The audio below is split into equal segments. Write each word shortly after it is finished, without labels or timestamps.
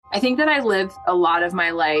I think that I lived a lot of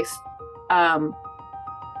my life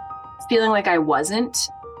feeling like I wasn't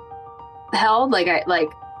held. I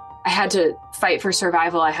had to fight for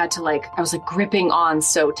survival. I was like gripping on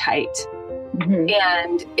so tight. Mm-hmm.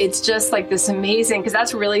 And it's just like this amazing, because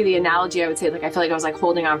that's really the analogy I would say. Like, I feel like I was like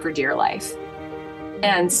holding on for dear life.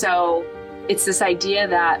 And so it's this idea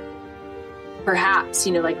that perhaps,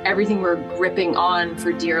 like everything we're gripping on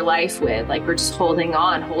for dear life with, like we're just holding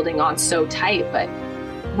on so tight. But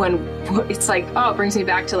when it's like, it brings me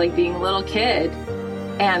back to like being a little kid.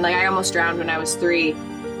 And like, I almost drowned when I was 3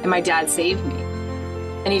 and my dad saved me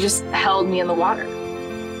and he just held me in the water.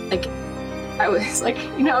 Like I was like,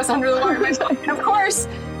 I was under the water. And of course,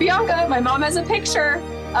 Bianca, my mom has a picture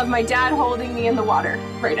of my dad holding me in the water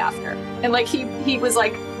right after. And like, he was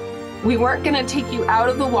like, we weren't going to take you out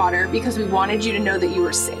of the water because we wanted you to know that you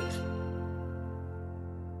were safe.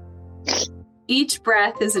 Each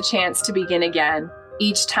breath is a chance to begin again.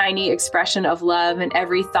 Each tiny expression of love and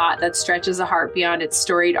every thought that stretches a heart beyond its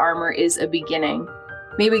storied armor is a beginning.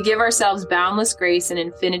 May we give ourselves boundless grace and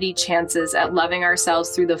infinity chances at loving ourselves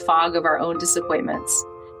through the fog of our own disappointments.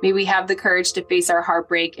 May we have the courage to face our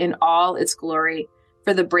heartbreak in all its glory,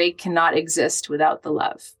 for the break cannot exist without the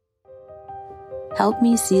love. Help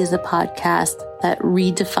Me See is a podcast that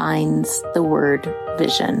redefines the word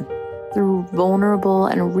vision through vulnerable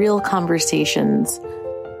and real conversations,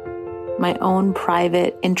 my own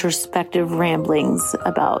private introspective ramblings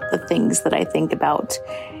about the things that I think about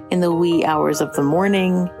in the wee hours of the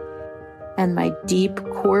morning, and my deep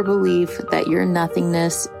core belief that your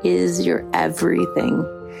nothingness is your everything,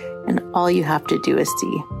 and all you have to do is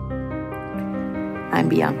see. I'm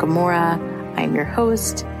Bianca Mora. I'm your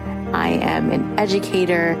host. I am an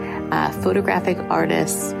educator, a photographic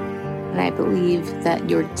artist, and I believe that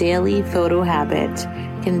your daily photo habit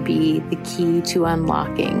can be the key to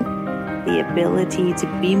unlocking the ability to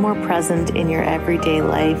be more present in your everyday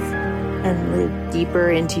life and live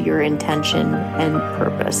deeper into your intention and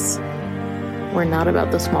purpose. We're not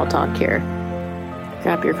about the small talk here.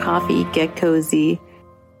 Grab your coffee, get cozy,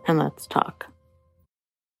 and let's talk.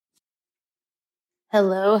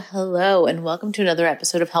 Hello, and welcome to another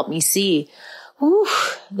episode of Help Me See. Whew,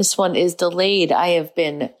 this one is delayed. I have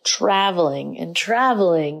been traveling, and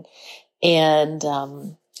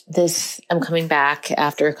I'm coming back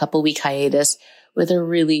after a couple week hiatus with a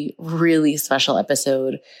really, really special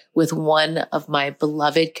episode with one of my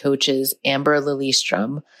beloved coaches, Amber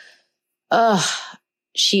Lilyestrom.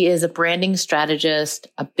 She is a branding strategist,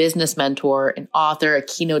 a business mentor, an author, a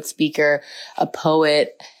keynote speaker, a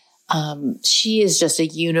poet. She is just a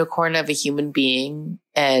unicorn of a human being.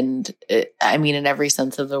 And I mean, in every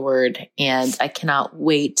sense of the word. And I cannot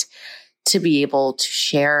wait to be able to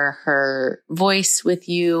share her voice with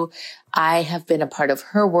you. I have been a part of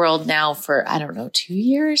her world now for, 2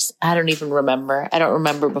 years. I don't even remember. I don't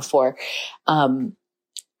remember before.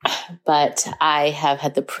 But I have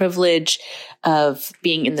had the privilege of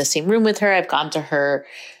being in the same room with her. I've gone to her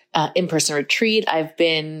in-person retreat. I've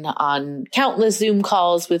been on countless Zoom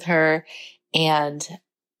calls with her, and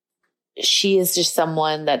she is just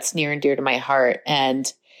someone that's near and dear to my heart.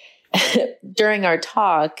 And during our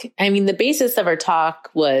talk, the basis of our talk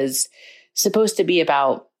was supposed to be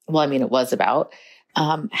about, it was about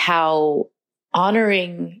how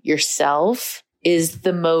honoring yourself is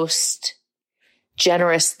the most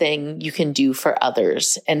generous thing you can do for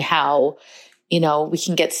others, and how we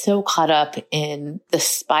can get so caught up in the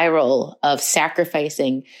spiral of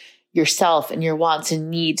sacrificing yourself and your wants and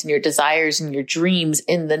needs and your desires and your dreams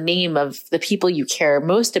in the name of the people you care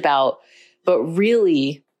most about. But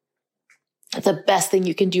really, the best thing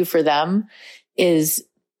you can do for them is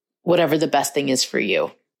whatever the best thing is for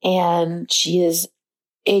you. And she is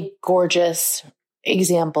a gorgeous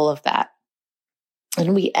example of that.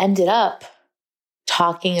 And we ended up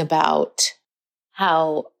talking about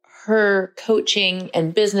how her coaching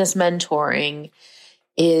and business mentoring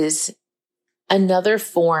is another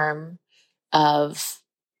form of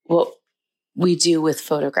what we do with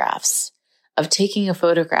photographs, of taking a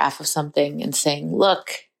photograph of something and saying,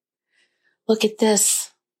 look at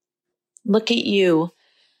this, look at you.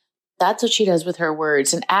 That's what she does with her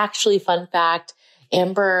words. And actually, fun fact,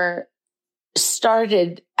 Amber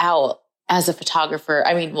started out as a photographer.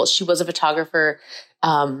 She was a photographer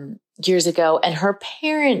years ago, and her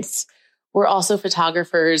parents were also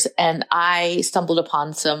photographers. And I stumbled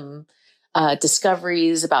upon some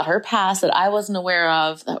discoveries about her past that I wasn't aware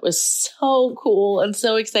of. That was so cool and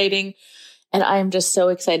so exciting. And I'm just so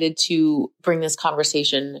excited to bring this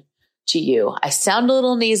conversation to you. I sound a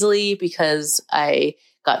little nasally because I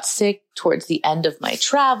got sick towards the end of my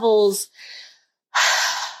travels.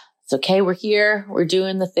 it's okay. We're here. We're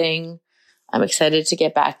doing the thing. I'm excited to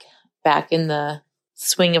get back in the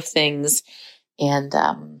swing of things. And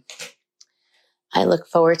I look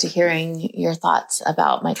forward to hearing your thoughts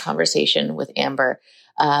about my conversation with Amber.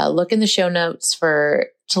 Look in the show notes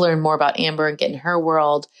to learn more about Amber and get in her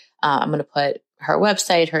world. I'm going to put her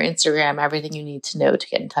website, her Instagram, everything you need to know to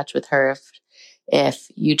get in touch with her if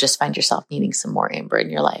you just find yourself needing some more Amber in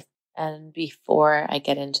your life. And before I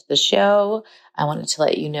get into the show, I wanted to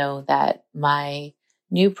let you know that my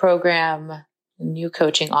new program, new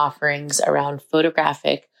coaching offerings around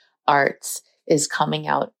photographic arts is coming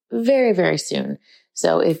out very, very soon.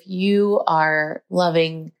 So if you are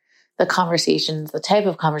loving the conversations, the type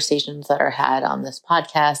of conversations that are had on this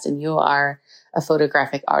podcast, and you are a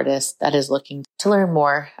photographic artist that is looking to learn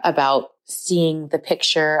more about seeing the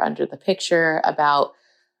picture under the picture, about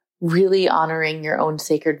really honoring your own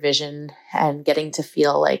sacred vision and getting to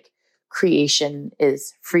feel like creation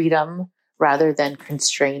is freedom rather than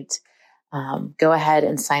constraint, go ahead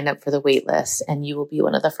and sign up for the wait list, and you will be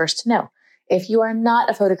one of the first to know. If you are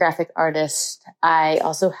not a photographic artist, I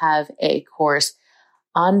also have a course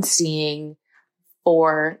on seeing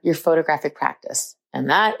for your photographic practice. And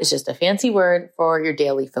that is just a fancy word for your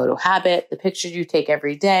daily photo habit, the pictures you take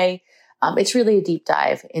every day. It's really a deep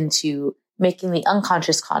dive into making the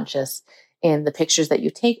unconscious conscious in the pictures that you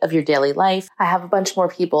take of your daily life. I have a bunch more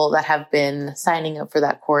people that have been signing up for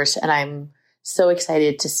that course, and I'm so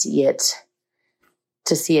excited to see it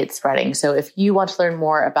spreading. So if you want to learn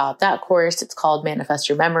more about that course, it's called Manifest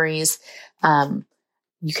Your Memories.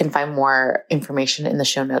 You can find more information in the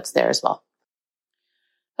show notes there as well.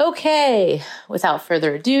 Okay, without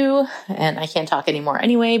further ado, and I can't talk anymore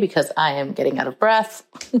anyway because I am getting out of breath.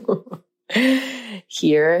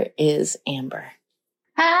 Here is Amber.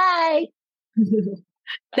 Hi.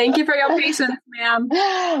 Thank you for your patience, ma'am.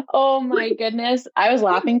 Oh my goodness. I was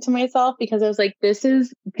laughing to myself because I was like, this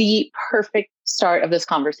is the perfect start of this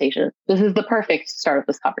conversation. This is the perfect start of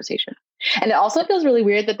this conversation. And it also feels really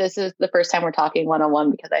weird that this is the first time we're talking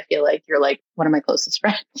one-on-one because I feel like you're like one of my closest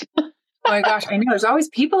friends. Oh my gosh, I know. There's always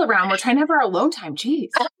people around. We're trying to have our alone time.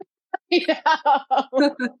 Jeez. Yeah.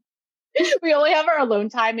 We only have our alone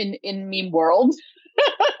time in meme world.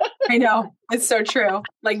 I know. It's so true.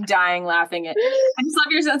 Like dying laughing at. I just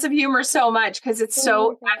love your sense of humor so much because it's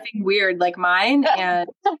so effing weird like mine. And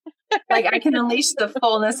like I can unleash the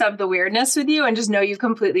fullness of the weirdness with you and just know you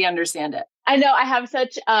completely understand it. I know. I have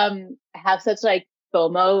such like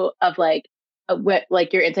FOMO of like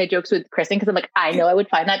your inside jokes with Kristen because I'm like, I know I would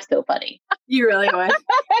find that so funny. You really would.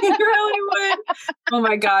 You really would. Oh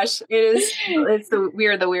my gosh. We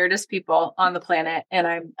are the weirdest people on the planet and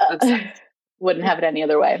I'm obsessed. Wouldn't have it any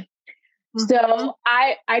other way. Mm-hmm. So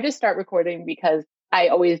I just start recording because I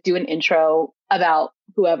always do an intro about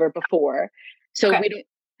whoever before. So we don't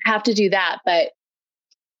have to do that, but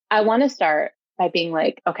I want to start by being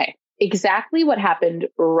like, okay, exactly what happened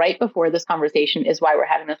right before this conversation is why we're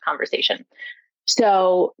having this conversation.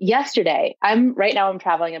 So yesterday, I'm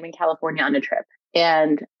traveling. I'm in California on a trip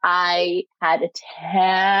and I had a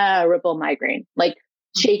terrible migraine, like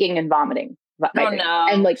shaking and vomiting. Oh, no.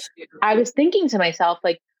 And like, I was thinking to myself,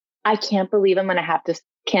 like, I can't believe I'm going to have to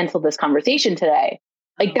cancel this conversation today.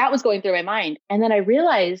 Like that was going through my mind. And then I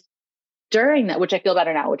realized during that, which I feel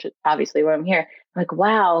better now, which is obviously why I'm here. I'm like,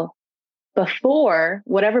 wow,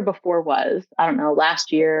 whatever before was, I don't know,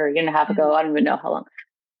 last year, a year and a half ago, I don't even know how long.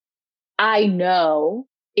 I know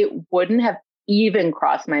it wouldn't have even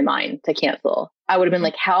crossed my mind to cancel. I would have been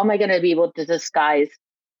like, how am I going to be able to disguise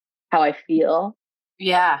how I feel?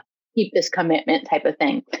 Yeah. Keep this commitment type of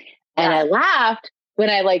thing. And I laughed when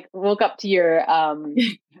I like woke up to your,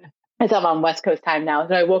 I thought I'm on West Coast time now.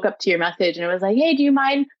 So I woke up to your message and it was like, hey, do you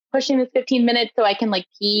mind pushing this 15 minutes so I can like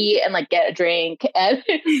pee and like get a drink and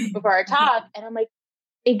before our talk? And I'm like,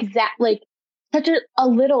 like such a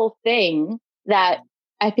little thing that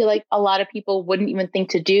I feel like a lot of people wouldn't even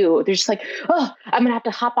think to do. They're just like, oh, I'm going to have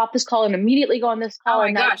to hop off this call and immediately go on this call. Oh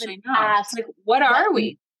my gosh, I know. Ask, like, what are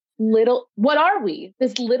we? What are we?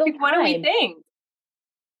 This little like, what do we think?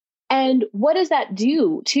 And what does that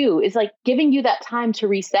do too? Is like giving you that time to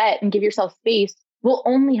reset and give yourself space will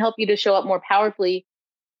only help you to show up more powerfully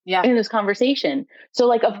in this conversation. So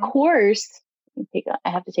like, of course, I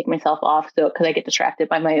have to take myself off because I get distracted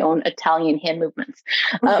by my own Italian hand movements.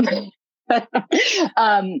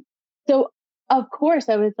 So of course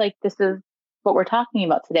I was like, this is what we're talking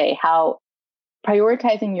about today, how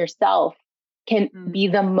prioritizing yourself can be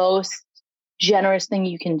the most generous thing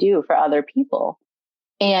you can do for other people.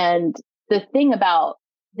 And the thing about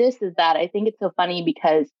this is that I think it's so funny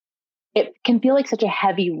because it can feel like such a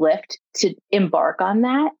heavy lift to embark on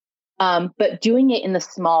that. But doing it in the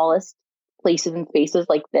smallest places and spaces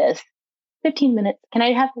like this, 15 minutes, can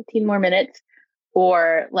I have 15 more minutes?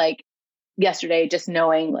 Or like yesterday, just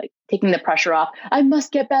knowing, like taking the pressure off, I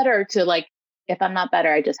must get better, to like, if I'm not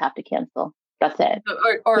better, I just have to cancel. That's it.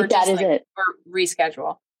 Or like, that is it. Or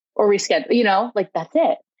reschedule. Or reschedule, like that's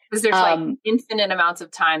it. Because there's like infinite amounts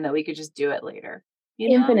of time that we could just do it later.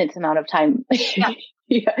 Infinite amount of time. Yeah.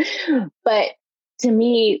 Yeah. But to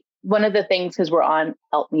me, one of the things, because we're on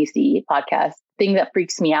Help Me See podcast, thing that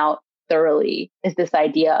freaks me out thoroughly is this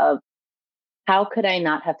idea of, how could I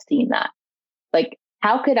not have seen that? Like,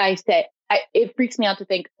 how could I say, it freaks me out to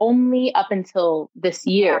think only up until this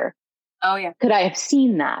year. Oh yeah. Could I have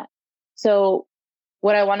seen that? So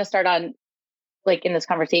what I want to start on, like in this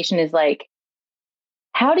conversation, is like,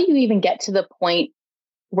 how do you even get to the point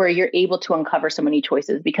where you're able to uncover so many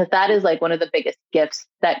choices? Because that is like one of the biggest gifts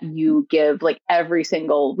that you give, like every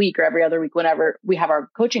single week or every other week, whenever we have our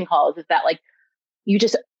coaching calls, is that like, you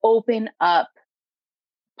just open up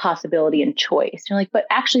possibility and choice. You're like, but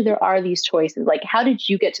actually there are these choices. Like, how did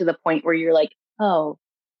you get to the point where you're like, oh,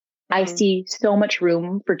 I see so much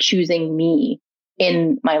room for choosing me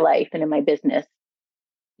in my life and in my business?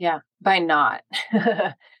 Yeah. By not,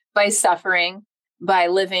 by suffering, by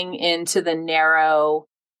living into the narrow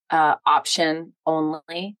option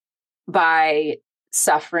only, by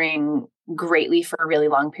suffering greatly for really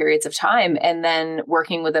long periods of time, and then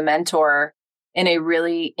working with a mentor in a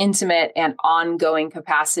really intimate and ongoing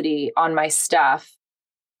capacity on my stuff.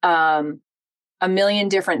 A million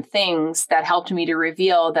different things that helped me to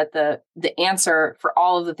reveal that the answer for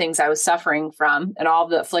all of the things I was suffering from and all of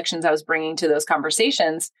the afflictions I was bringing to those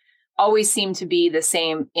conversations always seemed to be the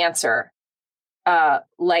same answer.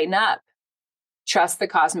 Lighten up, trust the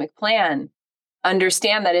cosmic plan,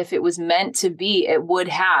 understand that if it was meant to be, it would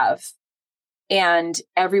have. And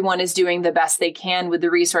everyone is doing the best they can with the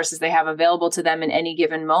resources they have available to them in any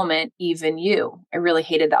given moment, even you. I really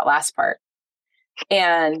hated that last part.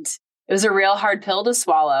 And it was a real hard pill to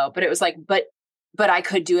swallow, but it was like, but I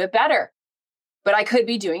could do it better. But I could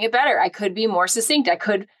be doing it better. I could be more succinct. I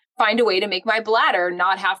could find a way to make my bladder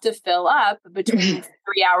not have to fill up between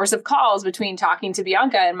 3 hours of calls between talking to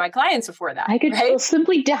Bianca and my clients before that. I could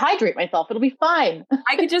simply dehydrate myself. It'll be fine.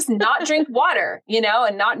 I could just not drink water,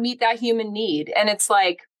 and not meet that human need. And it's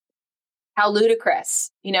like, how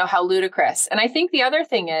ludicrous, how ludicrous. And I think the other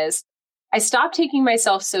thing is, I stopped taking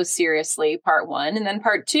myself so seriously, part one. And then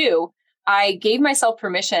part two, I gave myself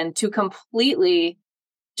permission to completely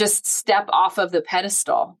just step off of the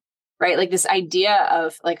pedestal, right? Like this idea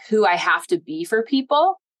of like who I have to be for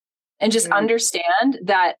people, and just understand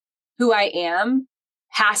that who I am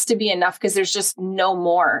has to be enough, because there's just no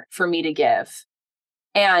more for me to give.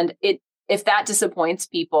 And if that disappoints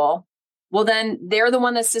people, well, then they're the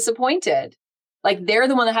one that's disappointed. Like they're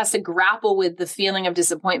the one that has to grapple with the feeling of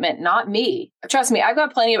disappointment, not me. Trust me, I've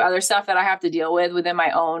got plenty of other stuff that I have to deal with within my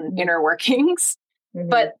own inner workings.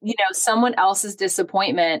 But, someone else's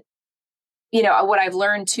disappointment, what I've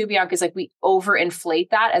learned too, Bianca, is like we overinflate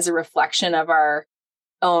that as a reflection of our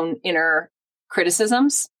own inner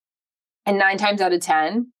criticisms. And 9 times out of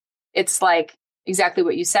 10, it's like exactly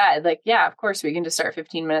what you said. Like, yeah, of course we can just start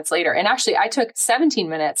 15 minutes later. And actually I took 17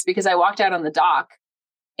 minutes because I walked out on the dock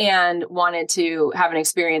and wanted to have an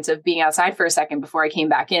experience of being outside for a second before I came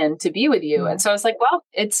back in to be with you. And so I was like, well,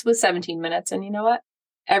 it's with 17 minutes. And you know what?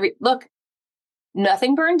 Look,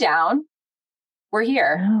 nothing burned down. We're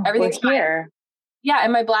here. Oh, Everything's here. Yeah.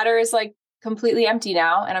 And my bladder is like completely empty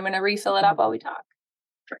now. And I'm going to refill it up while we talk.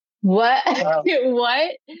 What? Wow.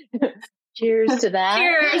 What? Cheers to that.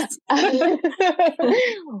 Cheers.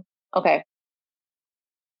 Okay.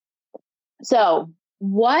 So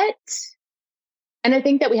what, and I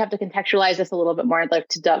think that we have to contextualize this a little bit more. I'd like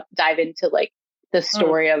to dive into like the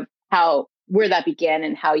story of where that began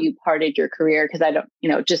and how you parted your career. Cause I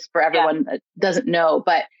don't, just for everyone that doesn't know,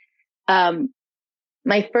 but,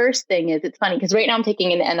 my first thing is, it's funny because right now I'm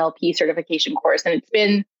taking an NLP certification course, and it's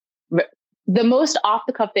been the most off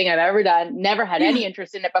the cuff thing I've ever done. Never had any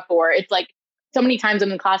interest in it before. It's like so many times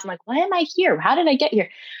I'm in class, I'm like, why am I here? How did I get here?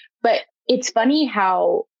 But it's funny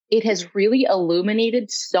how it has really illuminated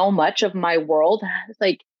so much of my world. It's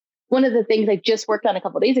like one of the things I just worked on a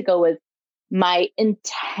couple of days ago was my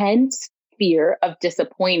intense fear of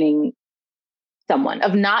disappointing someone,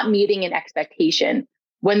 of not meeting an expectation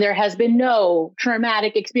when there has been no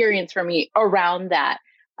traumatic experience for me around that.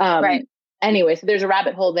 Right. Anyway, so there's a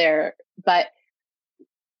rabbit hole there, but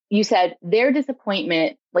you said their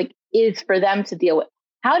disappointment is for them to deal with.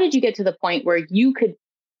 How did you get to the point where you could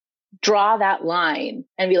draw that line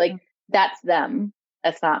and be like, that's them,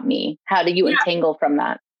 that's not me? How do you untangle from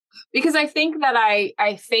that? Because I think that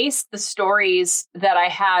I faced the stories that I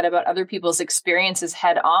had about other people's experiences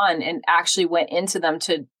head on and actually went into them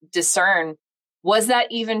to discern, was that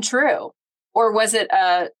even true? Or was it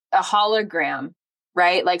a hologram,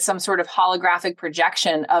 right? Like some sort of holographic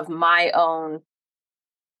projection of my own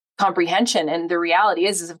comprehension. And the reality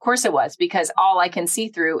is of course it was, because all I can see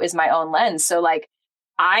through is my own lens. So like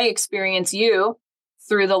I experience you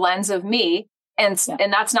through the lens of me. And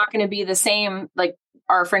that's not going to be the same. Like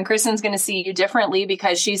our friend Kristen's going to see you differently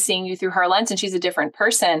because she's seeing you through her lens and she's a different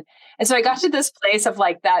person. And so I got to this place of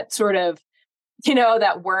like that sort of,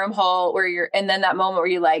 that wormhole where and then that moment where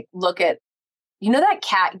you like, look at, that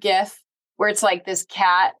cat gif where it's like this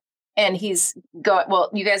cat and he's going, well,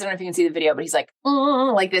 you guys don't know if you can see the video, but he's like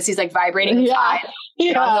this, he's like vibrating his eyes.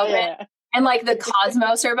 And like the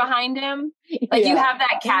cosmos are behind him. Like you have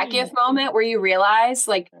that cat gif moment where you realize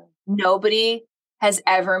like nobody has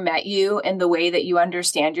ever met you in the way that you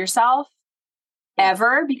understand yourself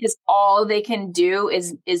ever, because all they can do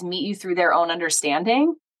is meet you through their own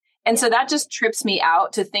understanding. And so that just trips me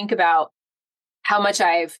out to think about how much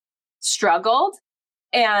I've struggled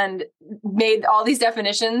and made all these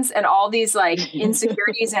definitions and all these like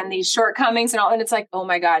insecurities and these shortcomings and all. And it's like, oh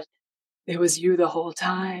my God, it was you the whole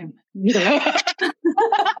time.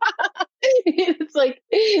 It's like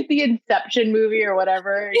the Inception movie or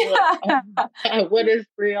whatever. You're like, oh, what is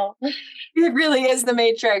real? It really is the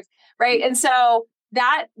Matrix, right? And so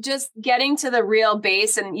that just getting to the real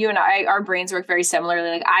base, and you and I, our brains work very similarly.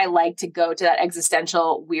 Like I like to go to that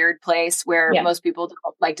existential weird place where most people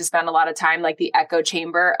don't like to spend a lot of time, like the echo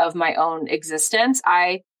chamber of my own existence.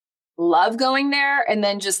 I love going there and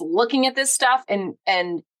then just looking at this stuff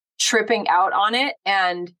and tripping out on it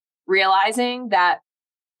and realizing that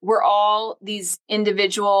we're all these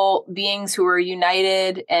individual beings who are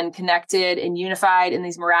united and connected and unified in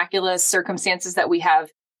these miraculous circumstances that we have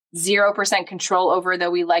 0% control over, though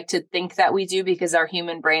we like to think that we do because our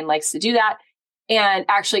human brain likes to do that. And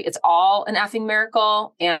actually, it's all an effing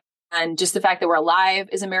miracle. And just the fact that we're alive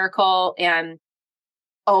is a miracle. And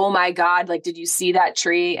oh my God, like, did you see that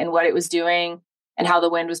tree and what it was doing and how the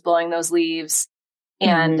wind was blowing those leaves?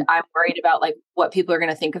 And I'm worried about like what people are going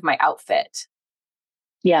to think of my outfit.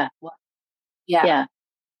 Yeah. Yeah.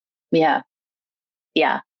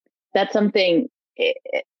 That's something,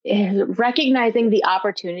 recognizing the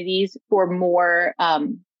opportunities for more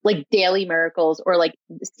like daily miracles or like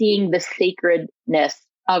seeing the sacredness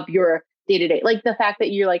of your day to day. Like the fact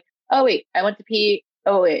that you're like, oh, wait, I went to pee.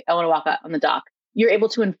 Oh, wait, I want to walk out on the dock. You're able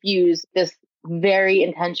to infuse this very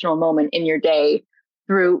intentional moment in your day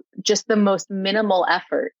through just the most minimal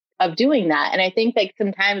effort of doing that. And I think like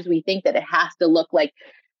sometimes we think that it has to look like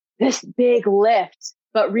this big lift,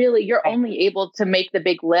 but really you're only able to make the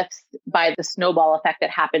big lifts by the snowball effect that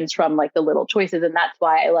happens from like the little choices. And that's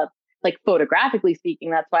why I love, like photographically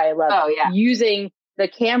speaking, that's why I love using the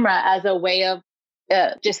camera as a way of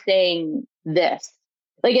just saying this.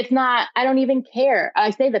 Like, it's not, I don't even care.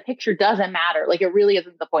 I say the picture doesn't matter. Like, it really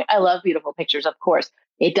isn't the point. I love beautiful pictures, of course.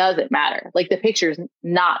 It doesn't matter. Like, the picture's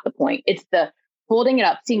not the point. It's the holding it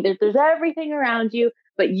up, seeing that there's everything around you,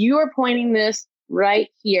 but you are pointing this right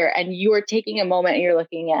here and you are taking a moment and you're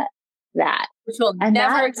looking at that. Which will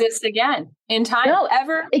never exist again in time. No,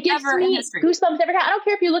 ever. It gives ever me goosebumps every time. I don't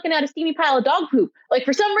care if you're looking at a steamy pile of dog poop. Like,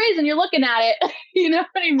 for some reason, you're looking at it. You know what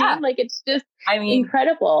I mean? Yeah. Like, it's just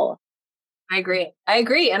incredible. I agree.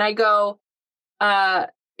 And I go,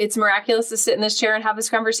 it's miraculous to sit in this chair and have this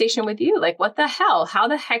conversation with you. Like, what the hell? How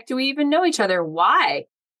the heck do we even know each other? Why?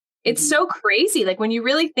 It's so crazy. Like, when you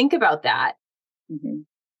really think about that,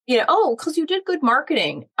 you know, oh, because you did good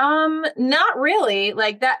marketing. Not really.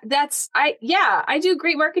 Like I do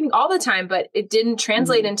great marketing all the time, but it didn't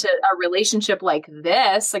translate into a relationship like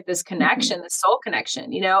this connection, this soul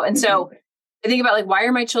connection, you know? And so I think about like, why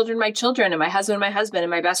are my children, and my husband,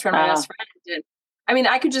 and my best friend, my best friend. And I mean,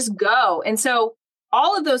 I could just go. And so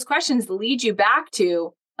all of those questions lead you back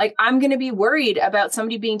to like, I'm going to be worried about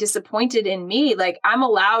somebody being disappointed in me. Like, I'm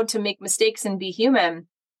allowed to make mistakes and be human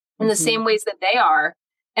in the same ways that they are.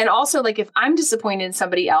 And also, like, if I'm disappointed in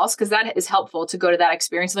somebody else, because that is helpful to go to that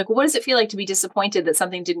experience. Like, well, what does it feel like to be disappointed that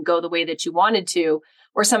something didn't go the way that you wanted to,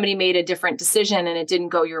 or somebody made a different decision and it didn't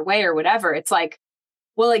go your way or whatever? It's like,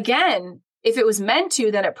 well, again, if it was meant to,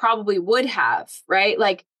 then it probably would have, right?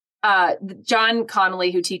 Like John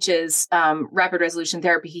Connolly, who teaches rapid resolution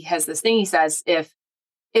therapy, he has this thing. He says, if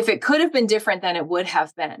it could have been different, then it would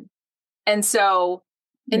have been. And so,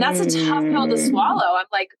 and that's a tough pill to swallow. I'm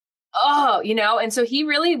like, oh, you know, and so he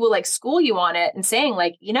really will like school you on it and saying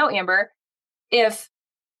like, you know, Amber, if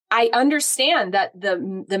I understand that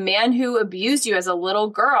the man who abused you as a little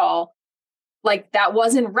girl like that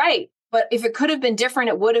wasn't right. But if it could have been different,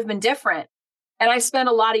 it would have been different. And I spent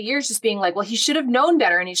a lot of years just being like, well, he should have known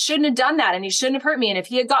better and he shouldn't have done that and he shouldn't have hurt me. And if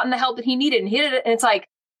he had gotten the help that he needed and he did it, and it's like,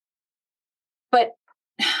 but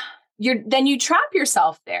then you trap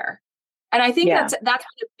yourself there. And I think that's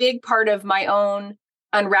a big part of my own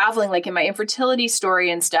unraveling, like in my infertility story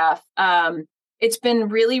and stuff. It's been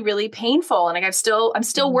really, really painful. And like, I'm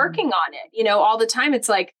still working on it, all the time. It's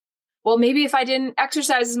like, well, maybe if I didn't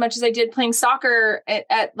exercise as much as I did playing soccer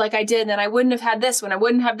at like I did, then I wouldn't have had this when I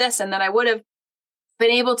wouldn't have this. And then I would have been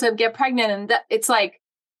able to get pregnant. And it's like,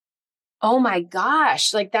 oh my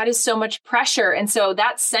gosh, like that is so much pressure. And so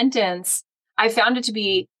that sentence, I found it to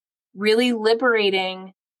be really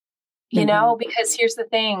liberating, because here's the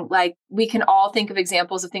thing, like we can all think of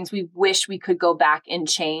examples of things we wish we could go back and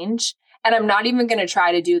change. And I'm not even going to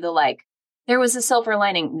try to do the, like, there was a silver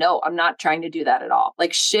lining. No, I'm not trying to do that at all.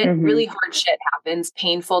 Like really hard shit happens,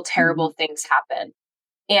 painful, terrible things happen.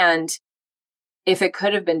 And if it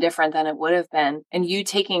could have been different, then it would have been. And you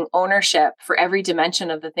taking ownership for every dimension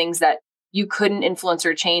of the things that you couldn't influence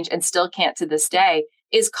or change and still can't to this day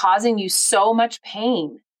is causing you so much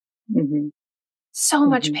pain. So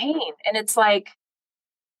much pain. And it's like,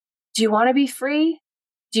 do you want to be free?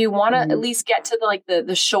 Do you want to at least get to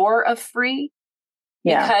the shore of free?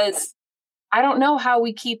 Yeah. Because I don't know how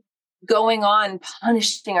we keep going on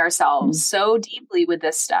punishing ourselves so deeply with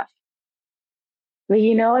this stuff. But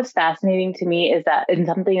what's fascinating to me is that, and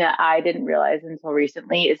something that I didn't realize until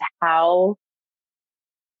recently, is how,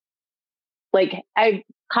 like, I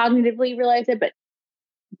cognitively realized it, but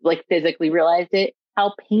like physically realized it,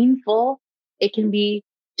 how painful it can be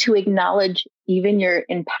to acknowledge even your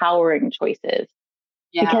empowering choices.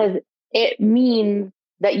 Yeah. Because it means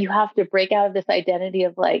that you have to break out of this identity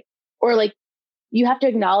of you have to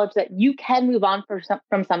acknowledge that you can move on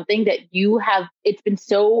from something that it's been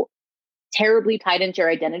so terribly tied into your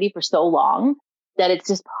identity for so long that it's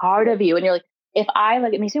just part of you. And you're like,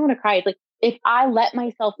 it makes me want to cry. It's like, if I let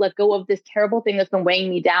myself let go of this terrible thing that's been weighing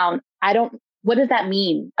me down, what does that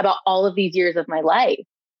mean about all of these years of my life?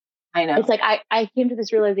 I know. It's like, I came to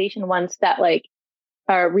this realization once that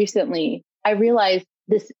recently I realized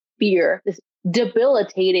this fear, this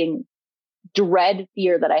debilitating dread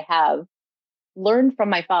fear that I have learned from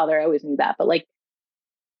my father. I always knew that, but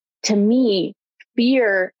to me,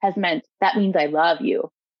 fear has meant that means I love you.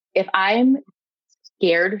 If I'm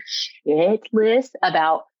scared shitless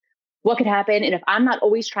about what could happen, and if I'm not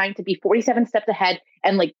always trying to be 47 steps ahead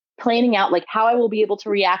and planning out how I will be able to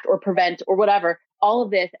react or prevent or whatever, all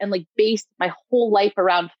of this, and base my whole life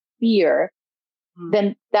around fear,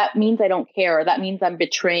 then that means I don't care. Or that means I'm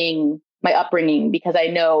betraying my upbringing because I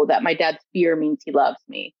know that my dad's fear means he loves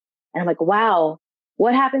me. And I'm like, wow,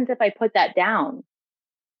 what happens if I put that down?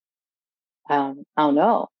 I don't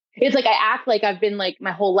know. It's like, I act like I've been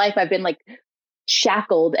my whole life, I've been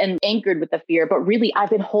shackled and anchored with the fear, but really I've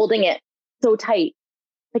been holding it so tight.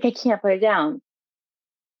 I can't put it down.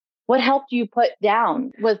 What helped you put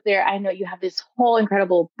down? I know you have this whole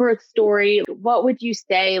incredible birth story. What would you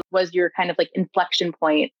say was your kind of inflection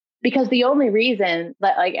point? Because the only reason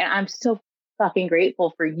that and I'm so fucking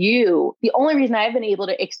grateful for you. The only reason I've been able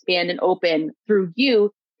to expand and open through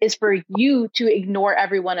you is for you to ignore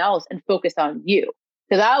everyone else and focus on you.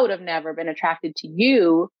 Because I would have never been attracted to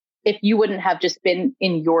you if you wouldn't have just been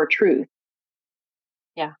in your truth.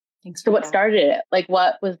 Yeah. Thanks. So what started it?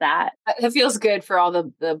 What was that? It feels good for all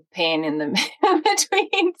the pain in the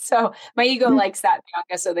between. So my ego likes that,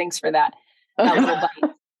 Bianca. So thanks for that little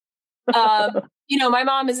bite. My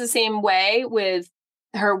mom is the same way with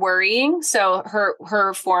her worrying. So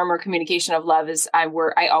her form or communication of love is I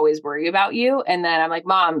always worry about you. And then I'm like,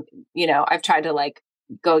 Mom, I've tried to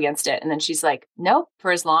go against it. And then she's like, nope,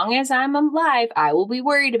 for as long as I'm alive, I will be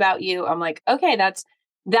worried about you. I'm like, okay,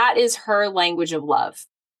 that is her language of love.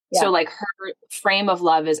 Yeah. So her frame of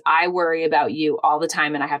love is I worry about you all the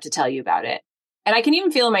time and I have to tell you about it. And I can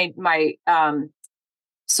even feel my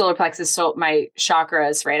solar plexus, so my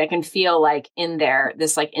chakras, right? I can feel in there,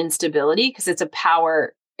 this instability because it's a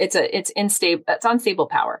power. It's unstable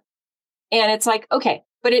power. And it's okay,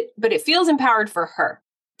 but it feels empowered for her.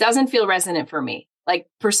 Doesn't feel resonant for me.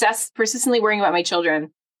 Persistently worrying about my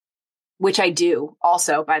children, which I do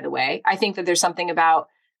also, by the way. I think that there's something about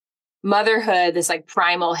motherhood, this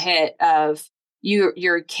primal hit of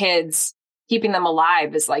your kids, keeping them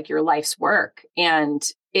alive is your life's work. And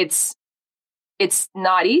it's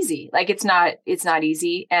not easy. It's not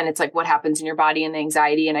easy. And it's what happens in your body and the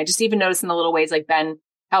anxiety. And I just even noticed in the little ways, Ben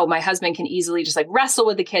how my husband can easily just like wrestle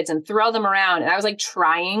with the kids and throw them around. And I was like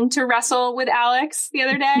trying to wrestle with Alex the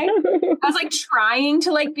other day. I was like trying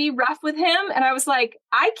to like be rough with him. And I was like,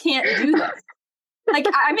 I can't do this. Like,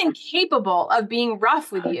 I'm incapable of being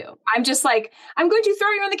rough with you. I'm just like, I'm going to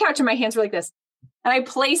throw you on the couch, and my hands were like this. And I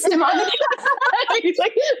placed him on the couch. He's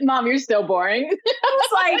like, Mom, you're so boring.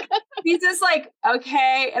 He's just like,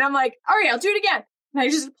 okay. And I'm like, all right, I'll do it again. And I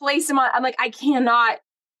just placed him on. I'm like, I cannot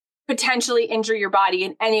potentially injure your body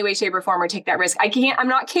in any way, shape, or form or take that risk. I'm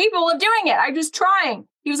not capable of doing it. I'm just trying.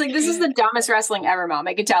 He was like, this is the dumbest wrestling ever, Mom.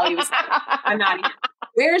 I could tell he was like, I'm not even.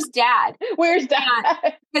 Where's Dad? Where's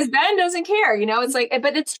Dad? Because Ben doesn't care, it's like,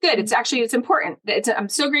 but it's good. It's important. I'm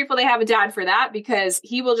so grateful they have a dad for that, because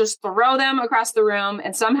he will just throw them across the room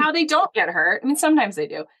and somehow they don't get hurt. I mean, sometimes they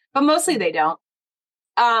do, but mostly they don't.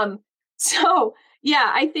 So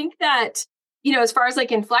yeah, I think that, as far as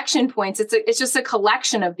like inflection points, it's just a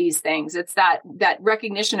collection of these things. It's that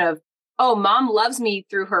recognition of, oh, Mom loves me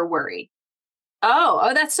through her worry.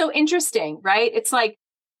 Oh, that's so interesting, right? It's like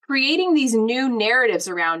creating these new narratives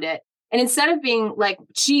around it. And instead of being like,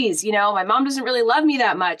 geez, my mom doesn't really love me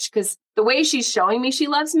that much, because the way she's showing me she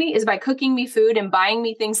loves me is by cooking me food and buying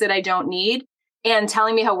me things that I don't need and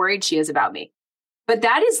telling me how worried she is about me. But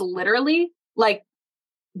that is literally like,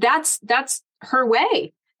 that's her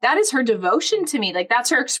way. That is her devotion to me. Like, that's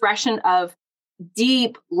her expression of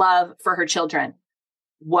deep love for her children.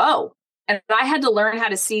 Whoa. And I had to learn how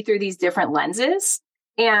to see through these different lenses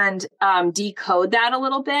and decode that a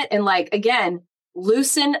little bit. And like, again,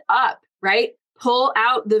 loosen up, right? Pull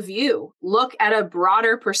out the view, look at a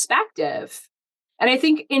broader perspective. And I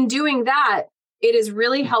think in doing that, it has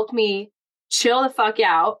really helped me chill the fuck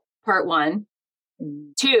out, part one.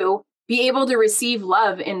 Two, be able to receive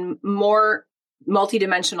love in more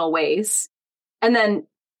multidimensional ways. And then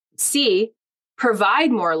C,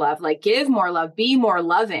 provide more love, like give more love, be more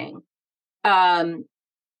loving.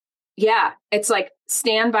 Yeah, it's like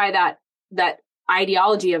stand by that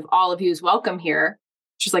ideology of all of you is welcome here,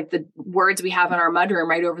 which is like the words we have in our mudroom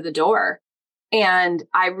right over the door. And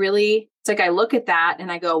it's like I look at that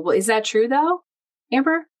and I go, well, is that true though,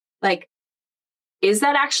 Amber? Like, is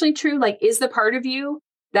that actually true? Like, is the part of you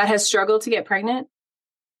that has struggled to get pregnant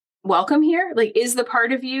welcome here? Like, is the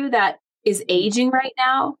part of you that is aging right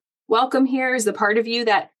now welcome here? Is the part of you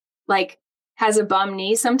that like has a bum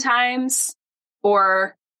knee sometimes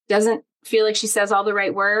or doesn't feel like she says all the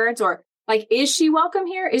right words, or like, is she welcome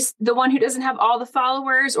here? Is the one who doesn't have all the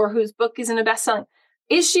followers or whose book isn't a bestselling,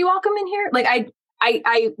 is she welcome in here? Like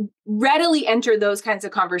I readily enter those kinds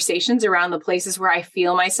of conversations around the places where I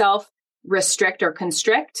feel myself restrict or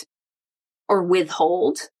constrict or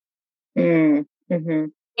withhold. Mm-hmm.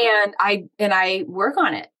 And I work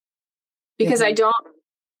on it because I don't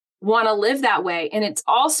want to live that way. And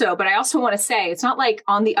but I also want to say, it's not like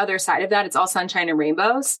on the other side of that, it's all sunshine and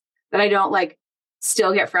rainbows, that I don't like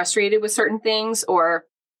still get frustrated with certain things or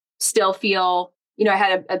still feel, I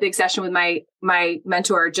had a big session with my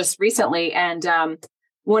mentor just recently. And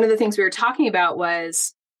one of the things we were talking about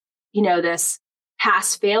was, this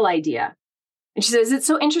pass fail idea. And she says, it's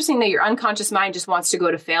so interesting that your unconscious mind just wants to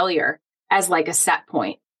go to failure as like a set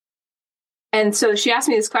point. And so she asked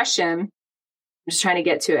me this question. I'm just trying to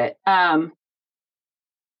get to it.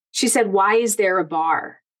 She said, why is there a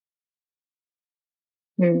bar?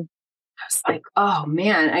 I was like, oh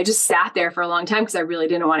man, I just sat there for a long time because I really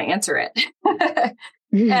didn't want to answer it.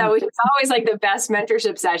 Yeah, which is always like the best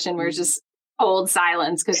mentorship session where it's just cold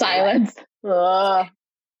silence. Silence. Like,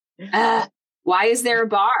 why is there a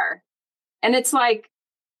bar? And it's like,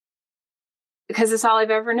 because it's all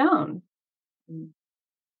I've ever known.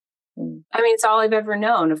 I mean, it's all I've ever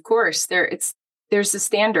known. Of course, there's a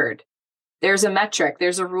standard, there's a metric,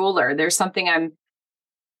 there's a ruler, there's something I'm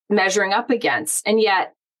measuring up against. And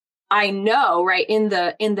yet I know, right, in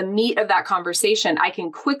the meat of that conversation, I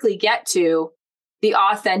can quickly get to the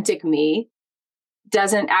authentic me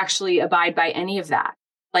doesn't actually abide by any of that.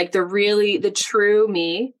 Like the true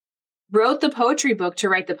me wrote the poetry book to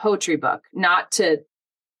write the poetry book, not to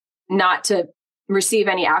receive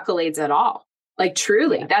any accolades at all. Like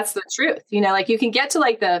truly, that's the truth. Like you can get to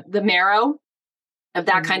like the marrow of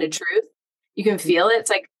that kind of truth. You can feel it. It's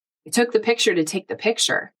like I took the picture to take the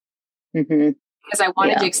picture because I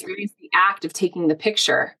wanted to experience the act of taking the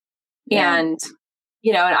picture. Yeah. And,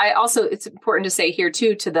 and I also, it's important to say here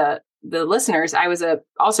too, to the listeners, I was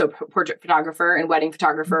also a portrait photographer and wedding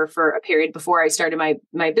photographer for a period before I started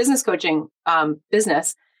my business coaching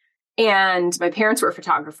business. And my parents were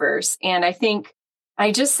photographers. And I think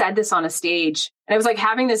I just said this on a stage and I was like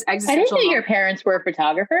having this existential. I didn't know your parents were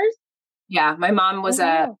photographers. Yeah. My mom was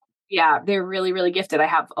Yeah, they're really, really gifted. I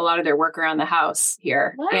have a lot of their work around the house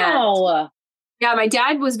here. Wow. And yeah, my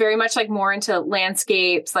dad was very much like more into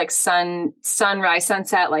landscapes, like sunrise,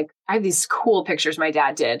 sunset. Like I have these cool pictures my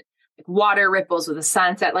dad did, like water ripples with a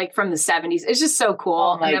sunset, like from the 70s. It's just so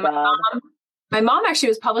cool. Oh my and then God. my mom actually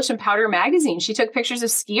was published in Powder Magazine. She took pictures of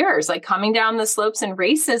skiers, like coming down the slopes and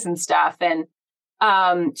races and stuff. And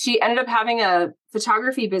she ended up having a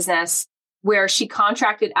photography business where she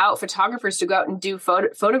contracted out photographers to go out and do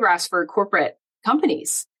photographs for corporate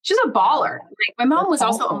companies. She's a baller. Like, my mom was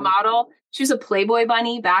also a model. She was a Playboy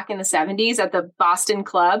bunny back in the 70s at the Boston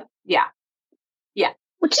Club. Yeah. Yeah.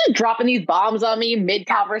 Which is dropping these bombs on me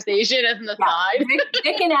mid-conversation as an aside.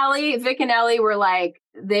 Vic and Ellie were like,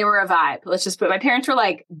 they were a vibe. Let's just put, my parents were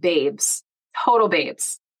like babes, total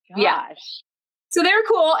babes. Gosh. Yeah. So they were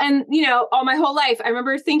cool. And, you know, all my whole life, I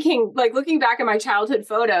remember thinking, like, looking back at my childhood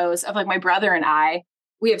photos of like my brother and I,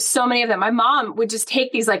 we have so many of them. My mom would just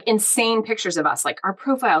take these like insane pictures of us, like our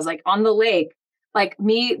profiles, like on the lake, like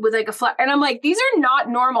me with like a flag. And I'm like, these are not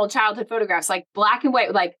normal childhood photographs, like black and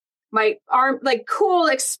white, like my arm, like cool,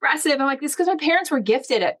 expressive. I'm like, this because my parents were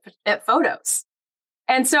gifted at photos.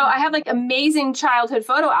 And so I have like amazing childhood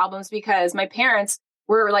photo albums because my parents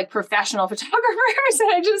were like professional photographers.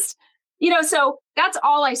 And I just, you know, so that's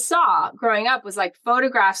all I saw growing up was like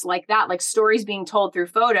photographs like that, like stories being told through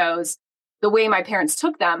photos, the way my parents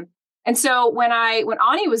took them. And so when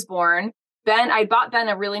Ani was born, I bought Ben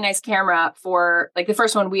a really nice camera for like the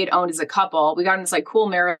first one we had owned as a couple. We got him this like cool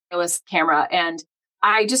mirrorless camera. And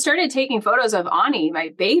I just started taking photos of Ani, my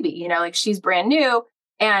baby, you know, like she's brand new.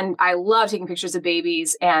 And I love taking pictures of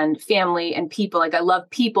babies and family and people. Like I love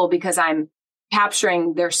people because I'm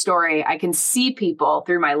capturing their story. I can see people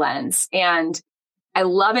through my lens and I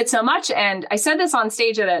love it so much. And I said this on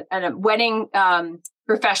stage at a wedding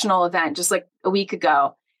professional event just like a week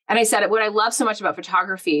ago. And I said, what I love so much about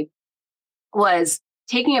photography was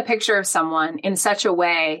taking a picture of someone in such a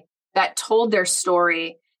way that told their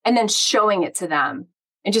story and then showing it to them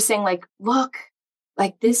and just saying like, look,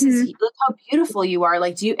 like this is, look how beautiful you are.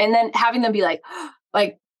 Like, and then having them be like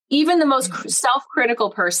even the most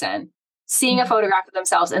self-critical person seeing a photograph of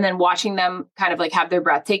themselves and then watching them kind of like have their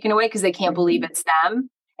breath taken away because they can't believe it's them.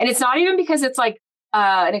 And it's not even because it's like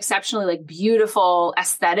an exceptionally like beautiful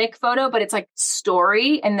aesthetic photo, but it's like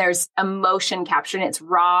story and there's emotion captured and it's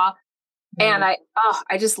raw. And I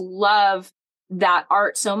just love that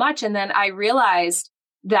art so much. And then I realized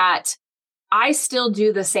that I still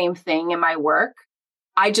do the same thing in my work.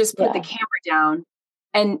 I just put the camera down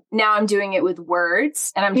and now I'm doing it with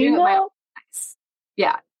words and I'm doing it with my own eyes.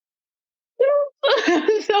 Yeah.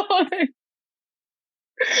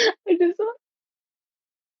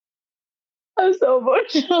 I'm so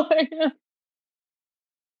emotional right now.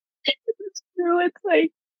 It's true. It's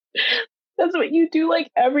like, that's what you do like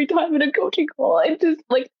every time in a coaching call. It just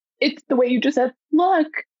like, it's the way you just said, look,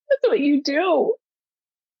 that's what you do.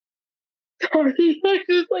 Sorry, I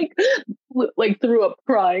just like threw up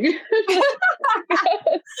crying. It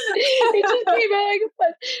just came out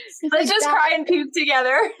but let's just cry and puke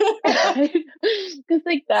together. Because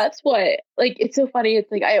like that's what like it's so funny.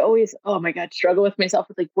 It's like I always struggle with myself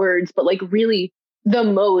with like words, but like really the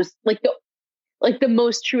most the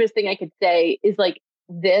most truest thing I could say is like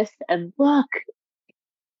this and look.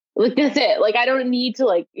 Like that's it. Like I don't need to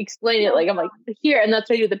like explain it. Like I'm like here and that's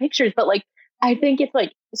what I do with the pictures, but like I think it's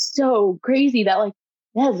like so crazy that like,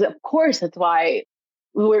 yes, of course, that's why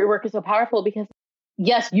your work is so powerful because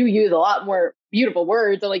yes, you use a lot more beautiful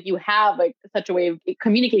words and like you have like such a way of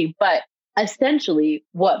communicating, but essentially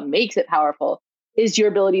what makes it powerful is your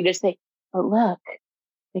ability to say, oh,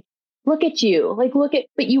 look at you,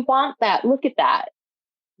 but you want that. Look at that.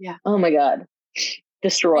 Yeah. Oh my God.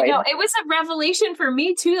 Destroyed. You know, it was a revelation for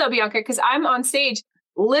me too, though, Bianca, because I'm on stage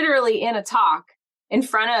literally in a talk in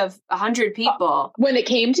front of 100 people. When it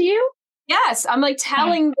came to you? Yes. I'm like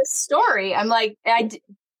telling the story. I'm like, and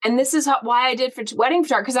this is why I did for wedding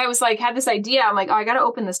photography. Cause I was like, had this idea. I'm like, I got to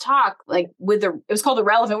open this talk, like it was called the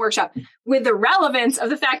Relevant Workshop with the relevance of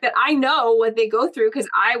the fact that I know what they go through. Cause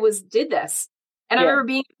I did this. And I remember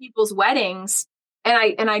being at people's weddings and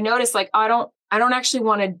I noticed like, I don't actually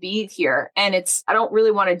want to be here. And I don't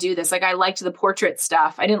really want to do this. Like I liked the portrait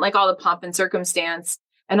stuff. I didn't like all the pomp and circumstance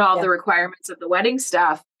and all the requirements of the wedding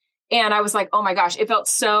stuff. And I was like, oh my gosh, it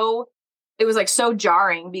was like so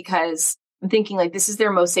jarring because I'm thinking like, this is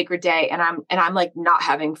their most sacred day. And I'm like not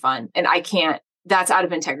having fun and I can't, that's out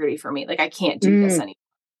of integrity for me. Like I can't do this anymore.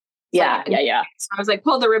 Yeah. So I was like,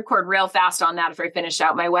 pulled the ripcord real fast on that after I finished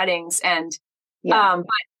out my weddings and, but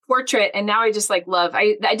portrait. And now I just like love,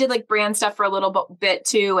 I did like brand stuff for a little bit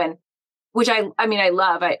too. And which I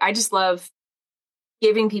love, I just love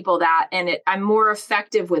giving people that. And I'm more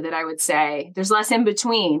effective with it, I would say. There's less in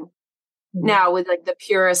between now with like the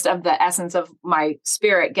purest of the essence of my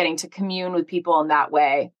spirit getting to commune with people in that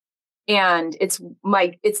way. And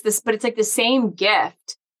but it's like the same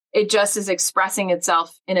gift. It just is expressing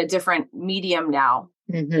itself in a different medium now.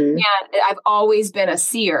 And I've always been a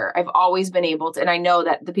seer. I've always been able to, and I know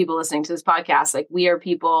that the people listening to this podcast, like we are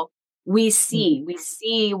people, we see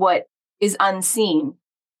what is unseen.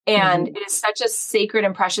 And it is such a sacred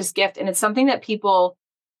and precious gift. And it's something that people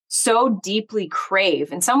so deeply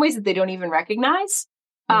crave in some ways that they don't even recognize.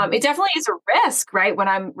 It definitely is a risk, right? When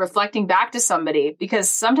I'm reflecting back to somebody, because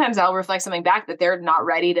sometimes I'll reflect something back that they're not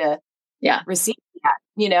ready to receive yet,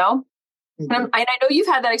 you know? And I know you've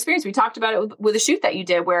had that experience. We talked about it with a shoot that you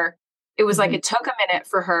did where it was like, it took a minute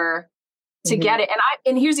for her to get it.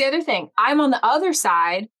 And here's the other thing. I'm on the other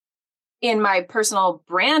side in my personal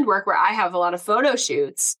brand work where I have a lot of photo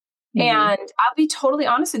shoots. And I'll be totally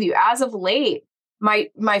honest with you, as of late,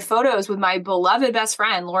 my photos with my beloved best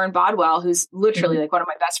friend, Lauren Bodwell, who's literally like one of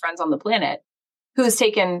my best friends on the planet, who has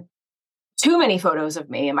taken too many photos of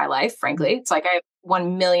me in my life, frankly. It's like I have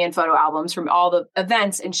 1 million photo albums from all the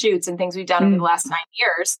events and shoots and things we've done over the last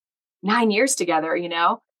 9 years together, you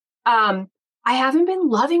know? I haven't been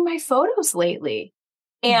loving my photos lately.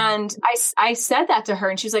 And I said that to her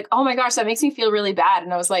and she's like, oh my gosh, that makes me feel really bad.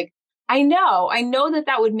 And I was like, I know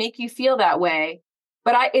that would make you feel that way,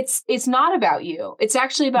 but it's not about you. It's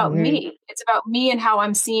actually about me. It's about me and how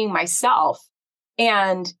I'm seeing myself.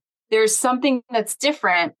 And there's something that's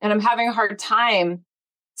different and I'm having a hard time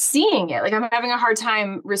seeing it. Like I'm having a hard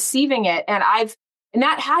time receiving it. And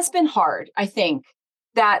that has been hard. I think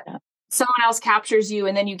that someone else captures you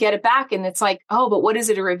and then you get it back and it's like, oh, but what is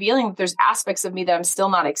it revealing? There's aspects of me that I'm still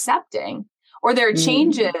not accepting, or there are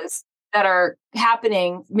changes that are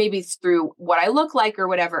happening. Maybe it's through what I look like or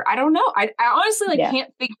whatever. I don't know. I honestly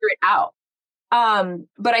can't figure it out.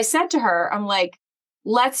 But I said to her, I'm like,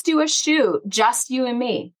 let's do a shoot, just you and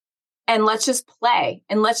me. And let's just play.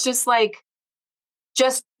 And let's just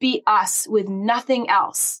be us with nothing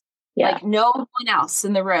else. Like no one else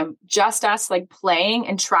in the room, just us like playing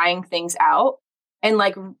and trying things out and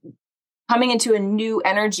like coming into a new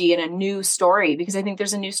energy and a new story, because I think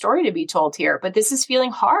there's a new story to be told here, but this is feeling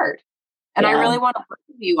hard. And I really want to work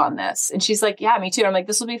with you on this. And she's like, yeah, me too. And I'm like,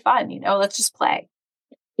 this will be fun. You know, let's just play.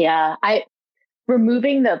 Yeah.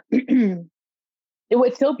 Removing it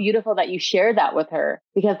was so beautiful that you shared that with her,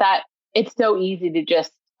 because it's so easy to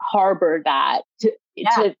just harbor that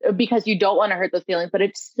because you don't want to hurt those feelings, but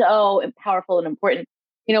it's so powerful and important.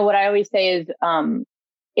 You know, what I always say is,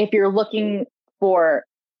 if you are looking for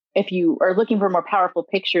more powerful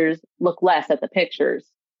pictures, look less at the pictures.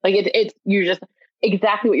 Like you're just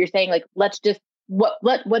exactly what you're saying. Like, let's just,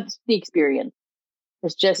 what's the experience?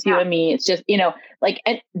 It's just you and me. It's just, you know, like,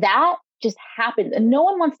 and that just happens. And no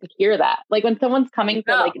one wants to hear that. Like when someone's coming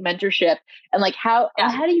for like mentorship and like, how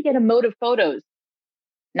do you get emotive photos?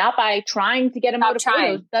 Not by trying to get emotive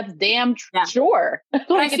photos. That's damn sure. But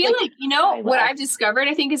I feel like, you know, what I've discovered,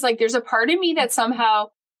 I think is like, there's a part of me that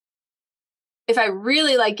somehow, if I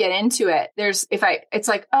really like get into it, it's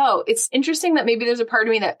like, oh, it's interesting that maybe there's a part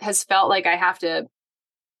of me that has felt like I have to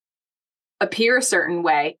appear a certain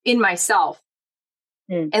way in myself.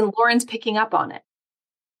 And Lauren's picking up on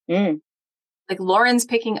it. Like Lauren's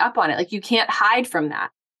picking up on it. Like you can't hide from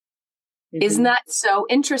that. Isn't that so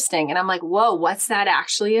interesting? And I'm like, whoa, what's that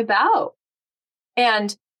actually about?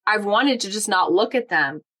 And I've wanted to just not look at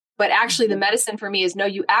them. But actually the medicine for me is, no,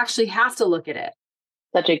 you actually have to look at it.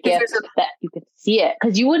 Such a gift that you could see it.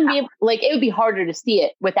 Because you wouldn't be able, like, it would be harder to see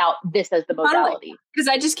it without this as the modality. Because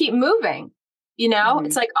I just keep moving, you know?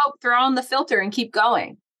 It's like, oh, throw on the filter and keep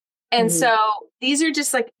going. And so these are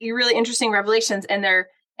just like really interesting revelations. And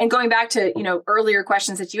going back to, you know, earlier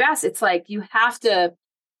questions that you asked, it's like, you have to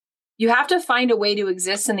find a way to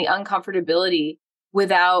exist in the uncomfortability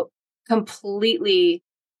without completely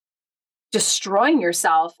destroying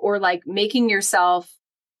yourself or like making yourself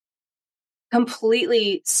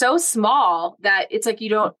completely so small that it's like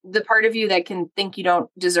the part of you that can think you don't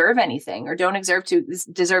deserve anything or don't deserve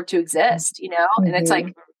to exist, you know? And it's like,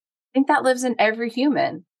 I think that lives in every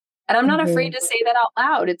human. And I'm not afraid to say that out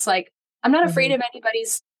loud. It's like, I'm not afraid of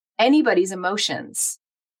anybody's emotions.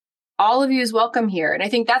 All of you is welcome here. And I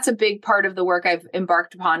think that's a big part of the work I've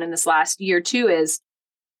embarked upon in this last year too, is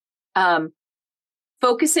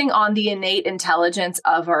focusing on the innate intelligence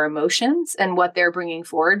of our emotions and what they're bringing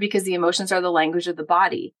forward, because the emotions are the language of the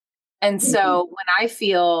body. And so when I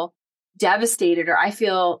feel devastated or I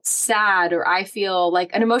feel sad or I feel like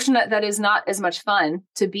an emotion that is not as much fun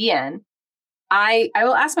to be in, I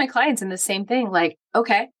will ask my clients in the same thing, like,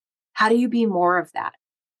 okay, how do you be more of that?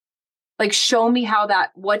 Like, show me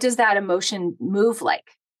what does that emotion move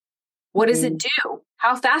like? What does it do?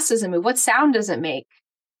 How fast does it move? What sound does it make?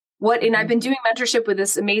 And I've been doing mentorship with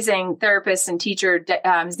this amazing therapist and teacher.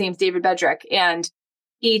 His name's David Bedrick, and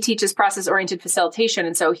he teaches process-oriented facilitation.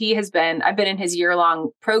 And so I've been in his year-long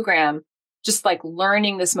program, just like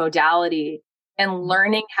learning this modality and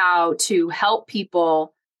learning how to help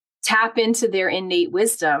people tap into their innate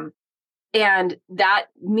wisdom. And that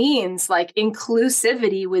means like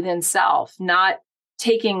inclusivity within self, not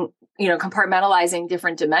taking, compartmentalizing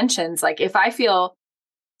different dimensions. Like if I feel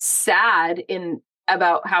sad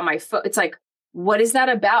about how my foot, it's like, what is that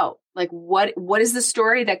about? Like, what is the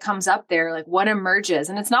story that comes up there? Like what emerges?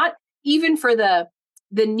 And it's not even for the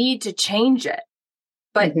need to change it,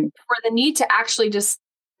 but for the need to actually just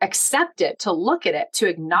accept it, to look at it, to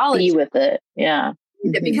acknowledge be with it. Yeah.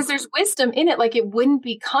 Because there's wisdom in it. Like it wouldn't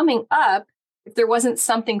be coming up if there wasn't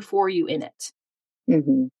something for you in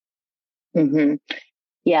it.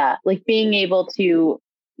 Yeah. Like being able to,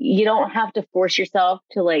 you don't have to force yourself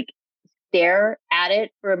to like stare at it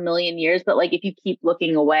for a million years, but like if you keep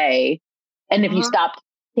looking away and if you stop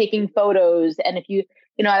taking photos and if you,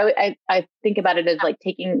 I think about it as like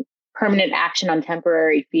taking permanent action on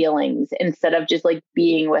temporary feelings instead of just like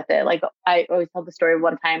being with it. Like I always tell the story of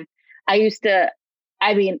one time I used to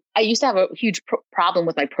have a huge problem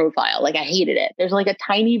with my profile. Like I hated it. There's like a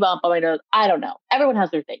tiny bump on my nose. I don't know. Everyone has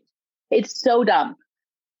their things. It's so dumb.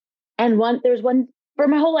 And there's one for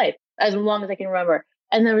my whole life, as long as I can remember.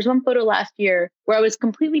 And there was one photo last year where I was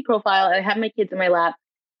completely profile. I had my kids in my lap,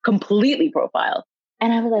 completely profile.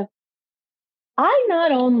 And I was like, I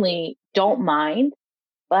not only don't mind,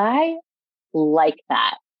 but I like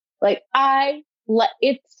that. Like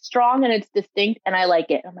it's strong and it's distinct and I like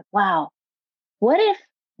it. I'm like, wow. What if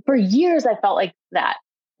for years I felt like that?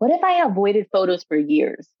 What if I avoided photos for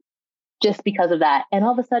years just because of that? And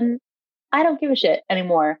all of a sudden, I don't give a shit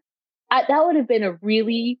anymore. That would have been a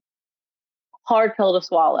really hard pill to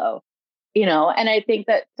swallow, And I think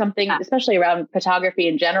that something, especially around photography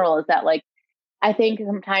in general, is that like, I think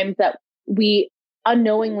sometimes that we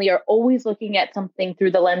unknowingly are always looking at something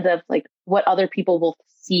through the lens of like what other people will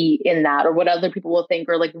see in that or what other people will think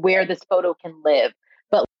or like where this photo can live.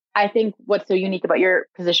 But I think what's so unique about your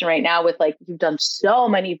position right now with like, you've done so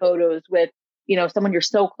many photos with, someone you're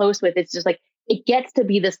so close with, it's just like, it gets to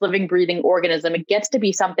be this living, breathing organism. It gets to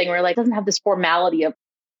be something where like, it doesn't have this formality of,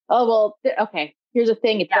 oh, well, okay, here's a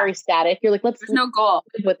thing. It's very static. You're like, there's no goal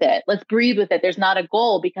with it. Let's breathe with it. There's not a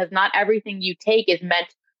goal because not everything you take is meant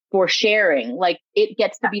for sharing. Like it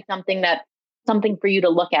gets to be something for you to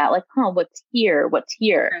look at like, what's here?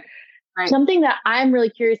 Right. Something that I'm really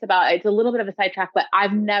curious about, it's a little bit of a sidetrack, but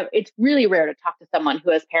it's really rare to talk to someone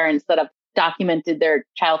who has parents that have documented their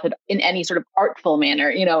childhood in any sort of artful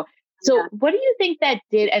manner, So what do you think that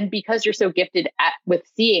did? And because you're so gifted with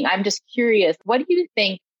seeing, I'm just curious, what do you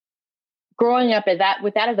think growing up with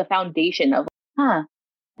that as a foundation of,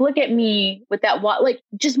 look at me with that, like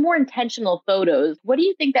just more intentional photos. What do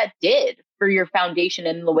you think that did for your foundation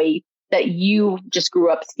and the way that you just grew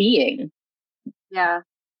up seeing? Yeah.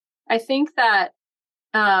 I think that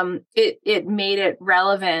it made it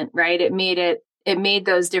relevant, right? It made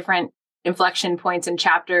those different inflection points and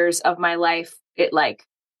chapters of my life. It like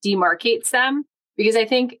demarcates them because I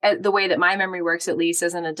think the way that my memory works, at least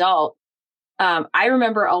as an adult, I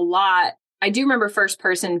remember a lot. I do remember first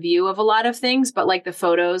person view of a lot of things, but like the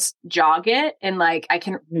photos jog it. And like, I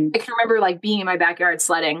can remember like being in my backyard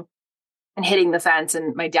sledding and hitting the fence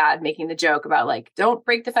and my dad making the joke about like, don't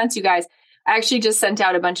break the fence, you guys. I actually just sent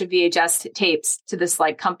out a bunch of VHS tapes to this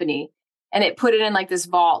like company and it put it in like this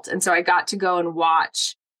vault. And so I got to go and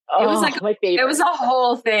watch. It was like, my favorite. It was a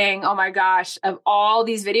whole thing. Oh my gosh. Of all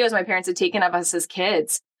these videos my parents had taken of us as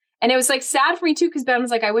kids. And it was like sad for me too, because Ben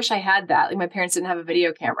was like, I wish I had that. Like my parents didn't have a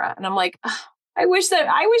video camera. And I'm like, I wish that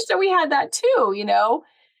we had that too,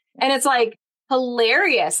 And it's like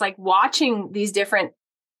hilarious, like watching these different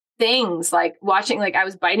things, like watching, like I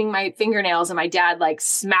was biting my fingernails and my dad like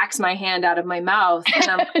smacks my hand out of my mouth.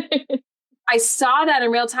 And I saw that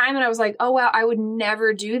in real time and I was like, oh, wow, I would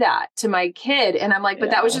never do that to my kid. And I'm like,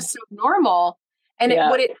 but that was just so normal. And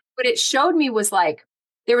what it showed me was like,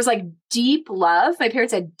 there was like deep love. My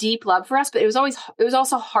parents had deep love for us, but it was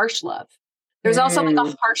also harsh love. There was also like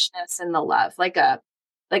a harshness in the love, like a,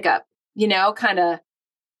 kind of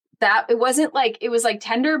that it wasn't like, it was like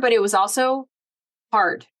tender, but it was also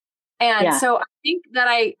hard. And so I think that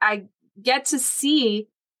I get to see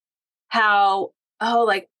how,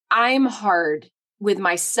 like I'm hard with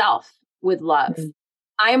myself with love.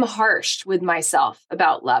 I'm harsh with myself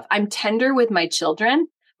about love. I'm tender with my children,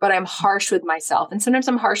 but I'm harsh with myself. And sometimes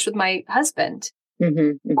I'm harsh with my husband,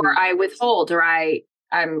 or I withhold, or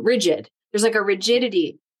I'm rigid. There's like a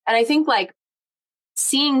rigidity. And I think like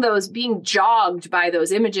seeing those, being jogged by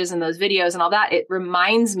those images and those videos and all that, it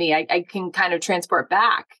reminds me, I can kind of transport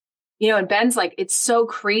back, and Ben's like, it's so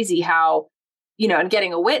crazy how, and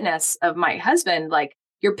getting a witness of my husband, like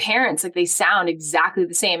your parents, like they sound exactly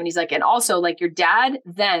the same. And he's like, and also like your dad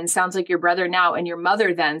then sounds like your brother now. And your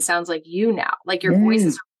mother then sounds like you now, like your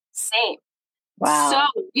voices are the same. Wow.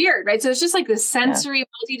 So weird, right? So it's just like this sensory,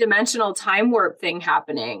 multidimensional time warp thing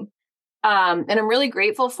happening. And I'm really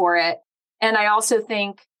grateful for it. And I also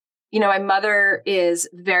think, my mother is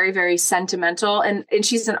very, very sentimental and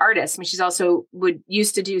she's an artist. I mean, she's also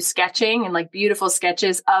used to do sketching and like beautiful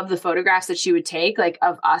sketches of the photographs that she would take, like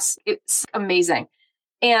of us. It's amazing.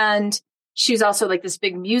 And she's also like this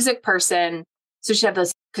big music person. So she had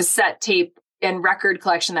this cassette tape and record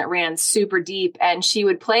collection that ran super deep. And she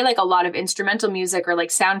would play like a lot of instrumental music or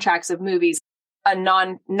like soundtracks of movies. A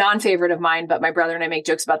non-favorite of mine, but my brother and I make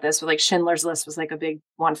jokes about this with like Schindler's List was like a big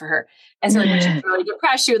one for her. And so like when she was really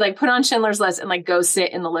depressed, she would like put on Schindler's List and like go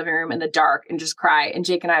sit in the living room in the dark and just cry. And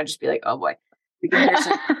Jake and I would just be like, oh boy, we can hear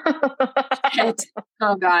some shit.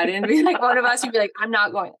 Oh God. And be like, one of us would be like, I'm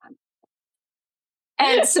not going on.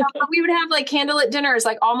 And so we would have like candlelit dinners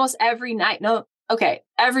like almost every night.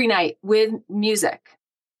 Every night with music.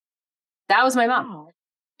 That was my mom.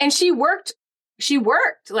 And she worked.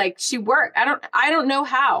 I don't know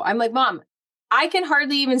how. I'm like, Mom, I can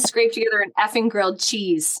hardly even scrape together an effing grilled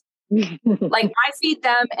cheese. Like I feed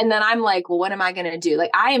them. And then I'm like, well, what am I going to do? Like,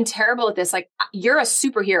 I am terrible at this. Like, you're a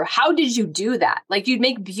superhero. How did you do that? Like you'd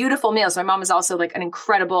make beautiful meals. My mom is also like an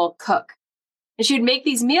incredible cook and she'd make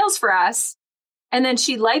these meals for us. And then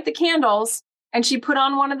she'd light the candles and she'd put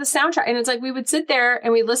on one of the soundtrack. And it's like, we would sit there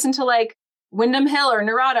and we'd listen to like Wyndham Hill or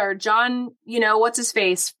Narada or John, what's his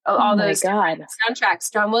face, all those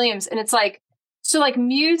soundtracks, John Williams. And it's like, so like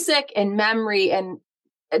music and memory, and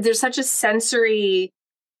there's such a sensory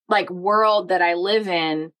like world that I live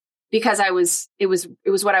in because it was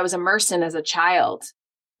what I was immersed in as a child,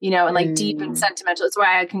 and like deep and sentimental. It's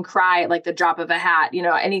why I can cry at like the drop of a hat,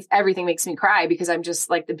 everything makes me cry because I'm just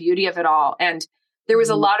like the beauty of it all. And there was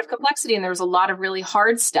a lot of complexity and there was a lot of really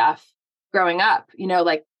hard stuff growing up,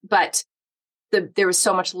 but there was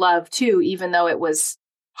so much love too, even though it was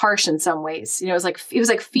harsh in some ways. It was like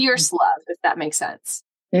fierce love, if that makes sense.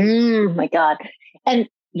 My God. And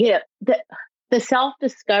the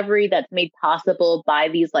self-discovery that's made possible by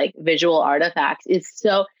these like visual artifacts is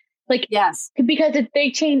so like, yes, because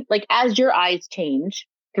they change, like as your eyes change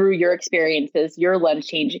through your experiences, your lens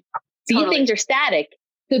change, these things are static.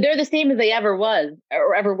 So they're the same as they ever was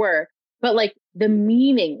or ever were, but like the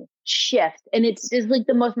meaning shifts and it's just like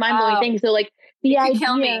the most mind-blowing thing. So like the idea,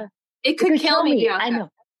 kill me. It could kill me. Bianca. I know.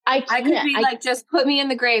 I could be like, just put me in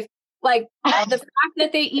the grave. Like the fact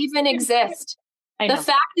that they even exist, the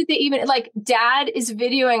fact that they even like dad is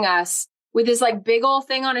videoing us with his like big old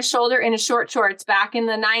thing on his shoulder in his short shorts back in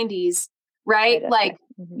the 90s, right? Like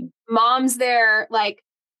mom's there, like,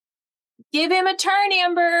 give him a turn,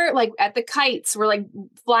 Amber. Like at the kites, we're like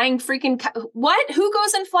flying freaking what? Who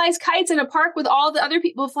goes and flies kites in a park with all the other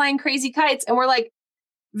people flying crazy kites? And we're like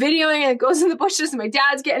videoing and it goes in the bushes and my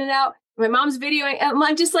dad's getting it out. My mom's videoing and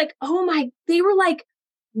I'm just like, oh my, they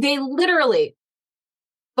literally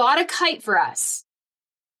bought a kite for us,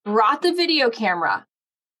 brought the video camera,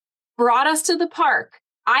 brought us to the park.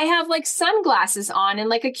 I have like sunglasses on and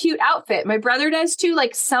like a cute outfit. My brother does too.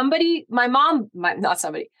 Like my mom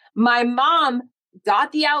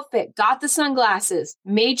got the outfit, got the sunglasses,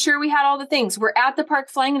 made sure we had all the things. We're at the park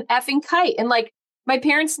flying an effing kite. And like my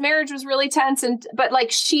parents' marriage was really tense. But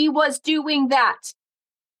like she was doing that.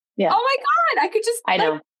 Yeah. Oh my God. I could just, I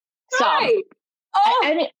know. Stop. Oh,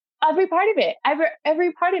 and every part of it,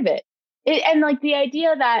 every part of it. And like the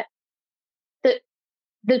idea that the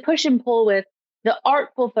push and pull with the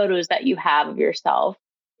artful photos that you have of yourself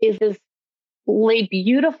is this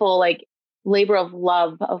beautiful, like labor of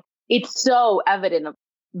love. It's so evident of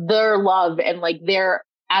their love and like their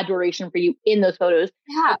adoration for you in those photos.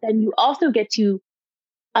 Yeah. But then you also get to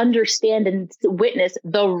understand and witness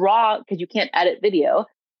the raw, because you can't edit video,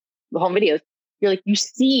 the home videos. You're like, you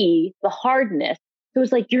see the hardness. So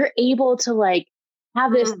it's like, you're able to like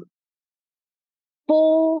have this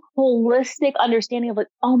full holistic understanding of like,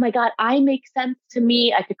 oh my God, I make sense to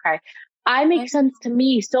me. I could cry. I make sense to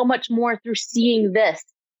me so much more through seeing this.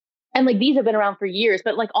 And like, these have been around for years,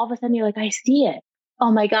 but like all of a sudden you're like, I see it. Oh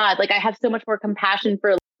my God. Like I have so much more compassion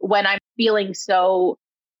for when I'm feeling so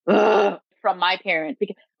from my parents,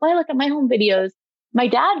 because when I look at my home videos, my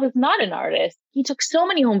dad was not an artist. He took so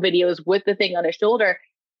many home videos with the thing on his shoulder.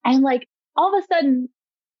 And like all of a sudden,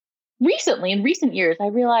 recently, in recent years, I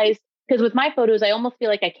realized, because with my photos, I almost feel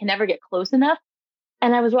like I can never get close enough.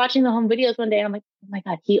 And I was watching the home videos one day and I'm like, oh my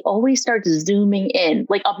God, he always starts zooming in,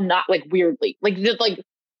 like up, not like weirdly, like just like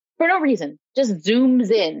for no reason, just zooms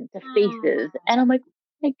in to faces. And I'm like, oh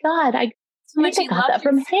my God, I think I got that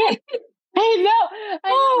from him. I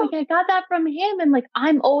know, like I got that from him. And like,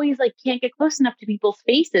 I'm always like, can't get close enough to people's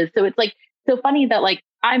faces. So it's like, so funny that like,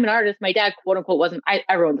 I'm an artist. My dad, quote unquote, wasn't,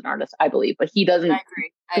 everyone's an artist, I believe, but he doesn't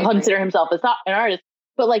consider himself as an artist.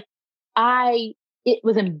 But like, it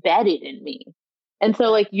was embedded in me. And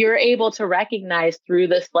so like, you're able to recognize through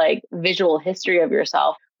this like visual history of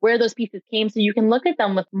yourself where those pieces came. So you can look at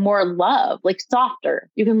them with more love, like softer.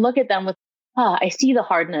 You can look at them with, I see the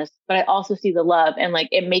hardness, but I also see the love. And like,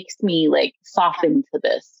 it makes me like soften to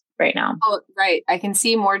this right now. Oh, right. I can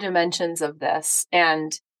see more dimensions of this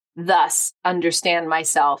and thus understand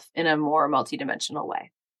myself in a more multidimensional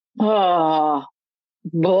way. Oh,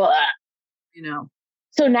 blah. You know.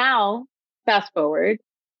 So now, fast forward,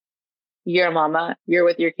 you're a mama, you're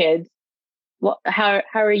with your kids. Well, how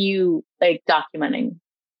are you like documenting?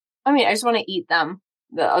 I mean, I just want to eat them.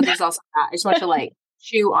 There's also that. I just want to like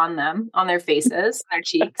chew on them, on their faces, their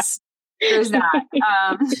cheeks. There's that.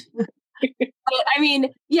 But I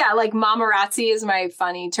mean, yeah, like mamarazzi is my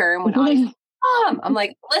funny term. When I'm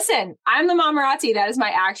like, listen, I'm the mamarazzi. That is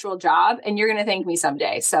my actual job, and you're gonna thank me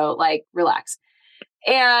someday. So like, relax.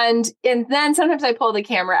 And then sometimes I pull the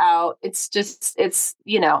camera out. It's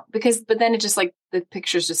but then it just like the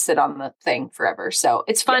pictures just sit on the thing forever. So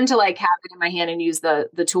it's fun to like have it in my hand and use the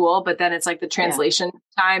tool. But then it's like the translation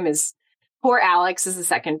time is poor Alex is the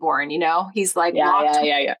second born, he's like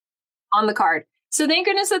on the card. So thank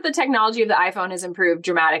goodness that the technology of the iPhone has improved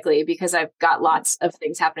dramatically because I've got lots of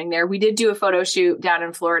things happening there. We did do a photo shoot down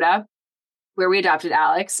in Florida where we adopted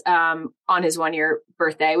Alex on his 1-year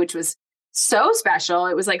birthday, which was so special.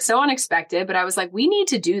 It was like so unexpected, but I was like, we need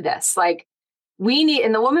to do this. Like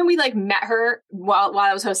and the woman, we like met her while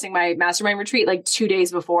I was hosting my mastermind retreat, like 2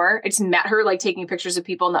 days before. I just met her, like taking pictures of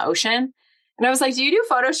people in the ocean. And I was like, do you do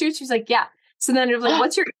photo shoots? She's like, yeah. So then it was like,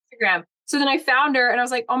 what's your Instagram? So then I found her and I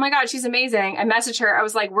was like, oh my God, she's amazing. I messaged her. I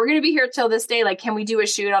was like, we're going to be here till this day. Like, can we do a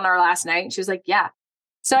shoot on our last night? And she was like, yeah.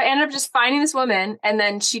 So I ended up just finding this woman. And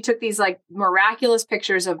then she took these like miraculous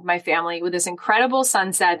pictures of my family with this incredible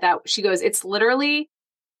sunset that she goes, it's literally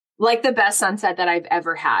like the best sunset that I've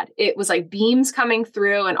ever had. It was like beams coming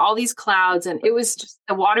through and all these clouds. And it was just,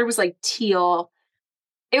 the water was like teal.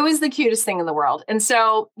 It was the cutest thing in the world. And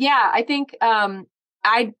so, yeah, I think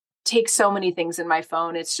I take so many things in my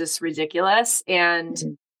phone. It's just ridiculous. And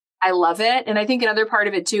I love it. And I think another part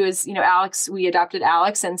of it too is, Alex, we adopted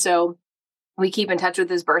Alex. And so we keep in touch with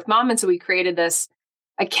his birth mom. And so we created this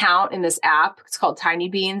account in this app. It's called Tiny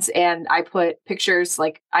Beans. And I put pictures,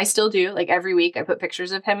 like I still do, like every week I put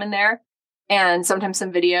pictures of him in there and sometimes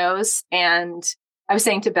some videos. And I was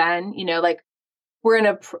saying to Ben, like we're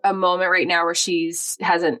in a moment right now where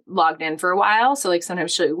hasn't logged in for a while. So like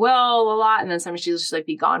sometimes she will a lot. And then sometimes she'll just like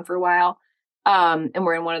be gone for a while. And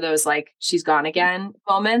we're in one of those, like, she's gone again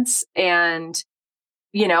moments. And,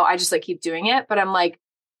 I just like keep doing it, but I'm like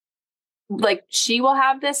she will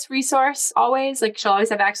have this resource always, like she'll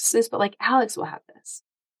always have access to this, but like Alex will have this.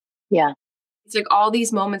 Yeah. It's like all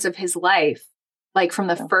these moments of his life, like from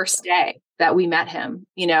the first day that we met him,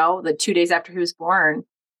 the 2 days after he was born,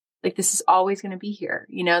 like this is always going to be here,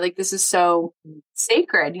 like this is so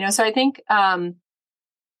sacred, so I think,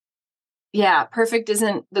 perfect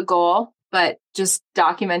isn't the goal, but just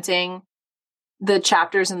documenting the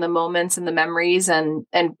chapters and the moments and the memories and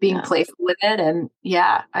being playful with it. And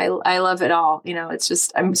I love it all. It's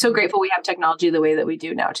just, I'm so grateful we have technology the way that we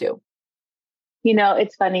do now too.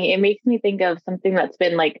 It's funny. It makes me think of something that's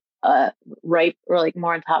been like ripe or like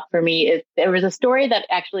more on top for me. Is there was a story that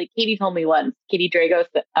actually Katie told me once, Katie Dragos,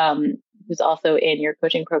 who's also in your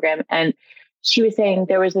coaching program. And she was saying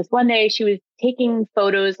there was this one day she was taking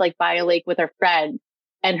photos like by a lake with her friend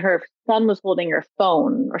and her son was holding her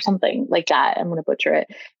phone or something like that. I'm going to butcher it.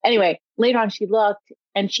 Anyway, later on she looked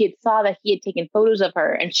and she had saw that he had taken photos of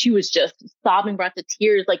her and she was just sobbing, brought to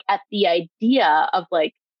tears, like at the idea of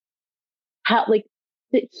like how, like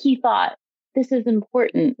that he thought this is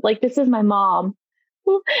important. Like, this is my mom.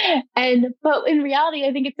 But in reality,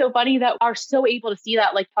 I think it's so funny that we're so able to see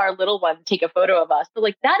that, like our little one take a photo of us, but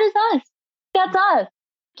like, that is us. That's us.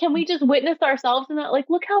 Can we just witness ourselves in that? Like,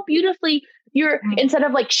 look how beautifully instead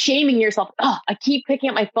of like shaming yourself, oh, I keep picking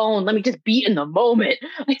up my phone. Let me just be in the moment.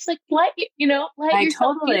 It's like, let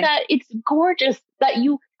yourself do that. It's gorgeous that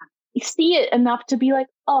you see it enough to be like,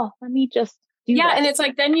 oh, let me just Yeah. that. And it's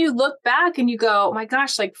like, then you look back and you go, oh my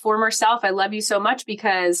gosh, like former self, I love you so much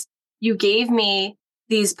because you gave me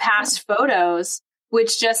these past photos,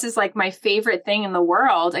 which just is like my favorite thing in the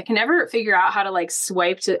world. I can never figure out how to like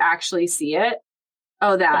swipe to actually see it.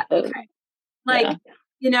 Oh, that. Okay. Like,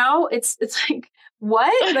 it's like,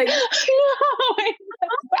 what? Like,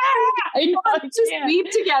 I know, just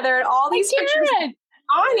weep together and all these pictures.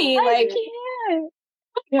 Annie, like,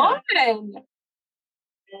 on.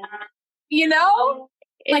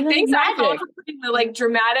 Like, thanks for putting the like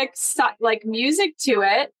dramatic like music to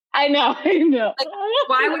it. I know. Like,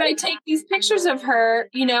 why would I take these pictures of her?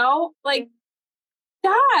 Like,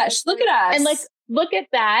 gosh, look at us. And like, look at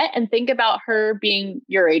that and think about her being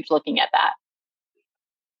your age looking at that.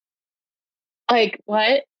 Like,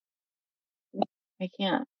 what? I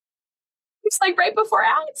can't. It's like right before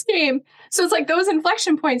Alex came. So it's like those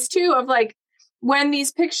inflection points too of like when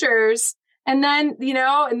these pictures and then,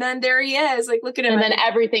 and then there he is, like, look at him. And then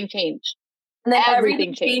everything changed. And then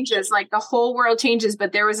everything changes, like the whole world changes.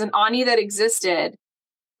 But there was an Ani that existed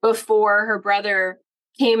before her brother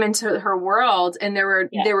came into her world. And there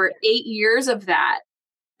were 8 years of that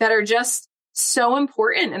are just so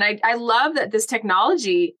important. And I love that this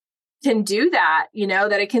technology can do that,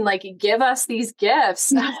 that it can like give us these gifts,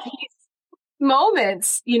 these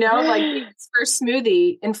moments, like his first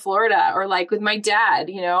smoothie in Florida, or like with my dad,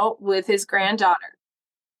 with his granddaughter.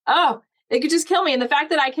 Oh, it could just kill me. And the fact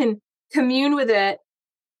that I can commune with it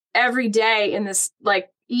every day in this like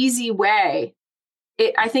easy way,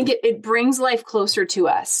 I think it brings life closer to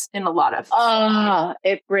us in a lot of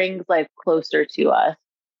it brings life closer to us.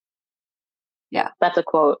 Yeah. That's a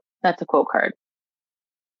quote card.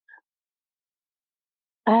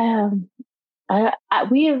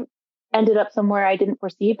 We have ended up somewhere I didn't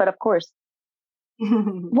foresee, but of course.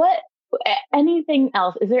 Anything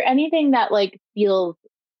else? Is there anything that like feels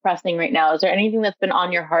pressing right now? Is there anything that's been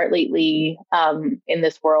on your heart lately, in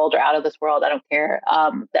this world or out of this world? I don't care.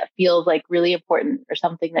 That feels like really important, or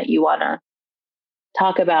something that you want to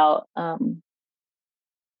talk about?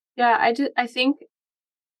 Yeah, I think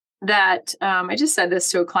that, I just said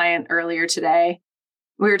this to a client earlier today.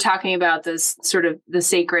 We were talking about this sort of the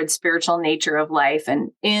sacred spiritual nature of life.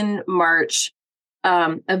 And in March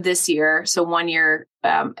of this year, so 1 year,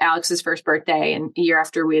 Alex's first birthday, and a year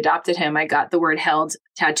after we adopted him, I got the word held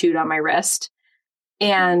tattooed on my wrist.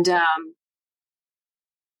 And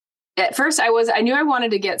at first I knew I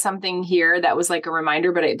wanted to get something here that was like a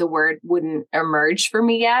reminder, but the word wouldn't emerge for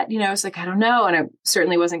me yet. I was like, I don't know. And I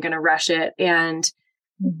certainly wasn't going to rush it. And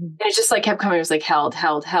it just like kept coming. It was like held.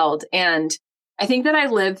 And I think that I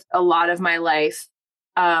lived a lot of my life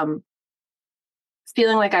feeling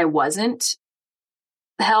like I wasn't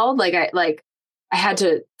held. Like I had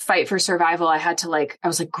to fight for survival. I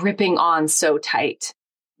was like gripping on so tight.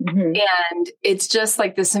 And it's just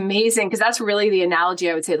like this amazing, because that's really the analogy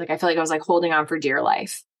I would say. Like, I feel like I was like holding on for dear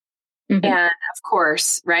life. And of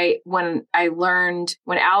course, right, when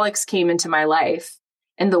Alex came into my life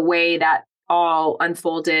and the way that all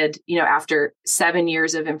unfolded, after 7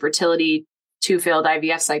 years of infertility, 2 failed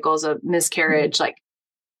IVF cycles, of miscarriage, like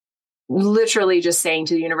literally just saying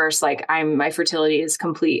to the universe, like, my fertility is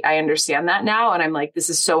complete. I understand that now. And I'm like, this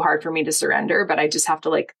is so hard for me to surrender, but I just have to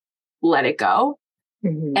like let it go.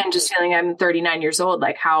 And just feeling I'm 39 years old.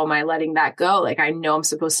 Like, how am I letting that go? Like, I know I'm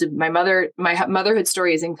supposed to, my motherhood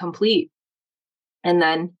story is incomplete. And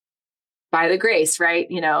then by the grace, right,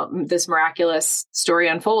 this miraculous story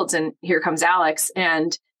unfolds, and here comes Alex.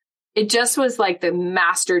 And it just was like the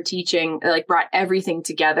master teaching, like brought everything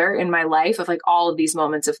together in my life of like all of these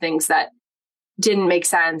moments of things that didn't make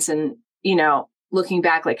sense. And, looking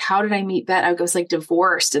back, like, how did I meet Ben? I was like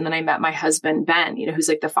divorced. And then I met my husband, Ben, who's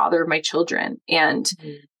like the father of my children. And,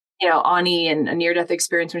 Ani, and a near-death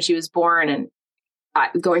experience when she was born, and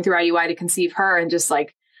going through IUI to conceive her, and just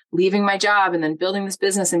like leaving my job and then building this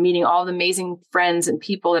business and meeting all the amazing friends and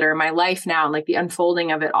people that are in my life now, and like the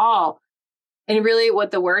unfolding of it all. And really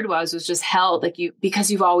what the word was just held, like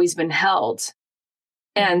because you've always been held.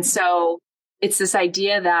 And so it's this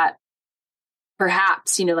idea that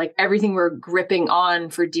perhaps, like everything we're gripping on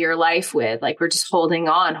for dear life with, like we're just holding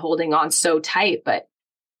on so tight. But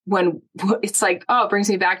when it's like, it brings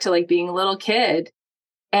me back to like being a little kid.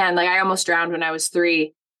 And like, I almost drowned when I was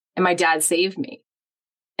 3, and my dad saved me,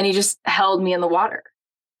 and he just held me in the water.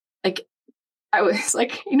 Like, I was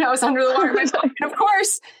like, I was under the water. And of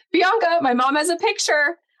course, Bianca, my mom, has a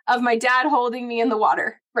picture of my dad holding me in the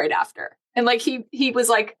water right after. And like, he was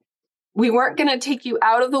like, we weren't going to take you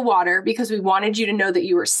out of the water because we wanted you to know that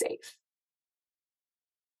you were safe.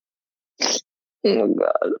 Oh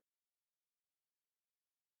God.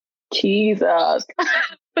 Jesus.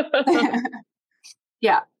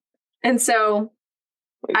 Yeah. And so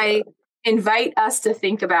I invite us to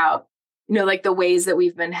think about, like the ways that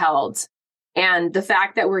we've been held. And the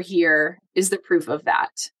fact that we're here is the proof of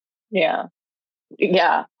that. Yeah.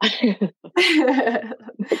 Yeah.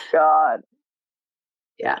 God.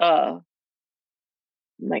 Yeah. Oh,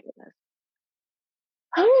 my goodness.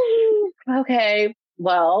 Okay.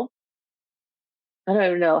 Well, I don't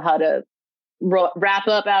even know how to wrap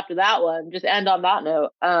up after that one. Just end on that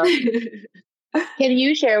note. Can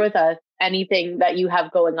you share with us anything that you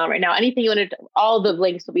have going on right now? Anything you wanted to, all the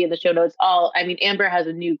links will be in the show notes. Amber has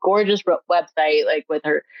a new gorgeous website, like with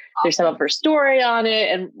her, there's some of her story on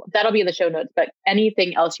it, and that'll be in the show notes. But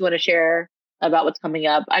anything else you want to share about what's coming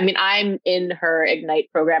up? I mean, I'm in her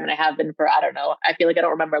Ignite program and I have been for, I don't know, I feel like I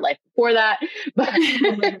don't remember life before that, but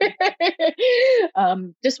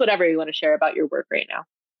just whatever you want to share about your work right now.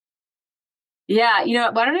 Yeah.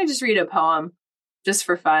 Why don't I just read a poem just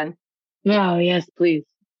for fun? Oh, yes, please.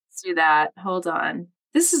 Let's do that. Hold on.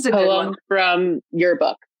 This is a poem good one. From your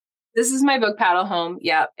book. This is my book, Paddle Home.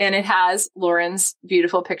 Yeah. And it has Lauren's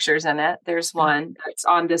beautiful pictures in it. There's one that's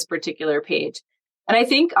on this particular page. And I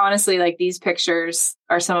think, honestly, like these pictures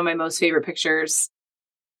are some of my most favorite pictures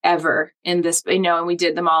ever in this, and we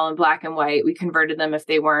did them all in black and white. We converted them if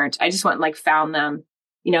they weren't. I just went and found them,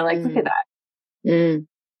 look at that. Mm.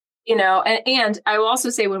 And I will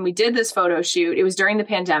also say when we did this photo shoot, it was during the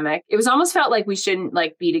pandemic. It was almost felt like we shouldn't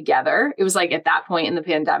be together. It was at that point in the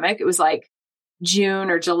pandemic, it was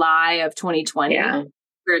June or July of 2020, where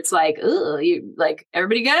it's oh, you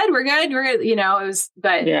everybody good? We're good. It was,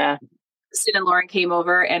 but yeah. Sid and Lauren came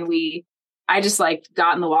over and I just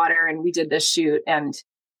got in the water and we did this shoot. And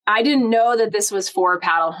I didn't know that this was for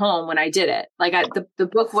Paddle Home when I did it. The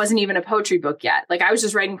book wasn't even a poetry book yet. I was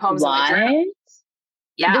just writing poems in my journal.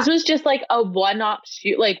 Yeah. This was just a one-off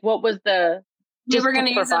shoot. What was the... We were going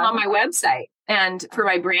to use them on my website and for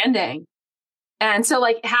my branding. And so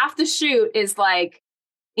half the shoot is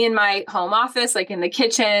in my home office, in the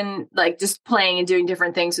kitchen, just playing and doing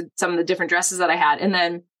different things with some of the different dresses that I had. And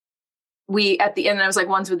then at the end, I was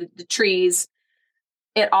ones with the trees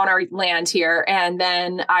on our land here. And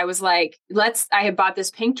then I was I had bought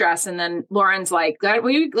this pink dress. And then Lauren's will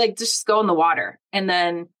you just go in the water? And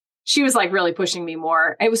then she was really pushing me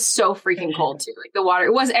more. It was so freaking cold too. The water,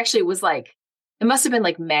 it must have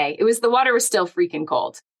been May. The water was still freaking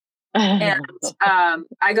cold. And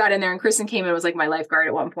I got in there and Kristen came in and was my lifeguard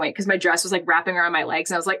at one point because my dress was wrapping around my legs.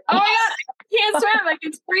 And I was oh my God, I can't swim.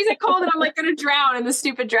 It's freezing cold and I'm going to drown in this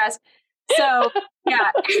stupid dress. So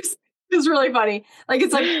yeah, it was really funny.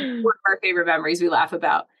 It's one of our favorite memories we laugh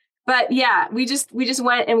about. But yeah, we just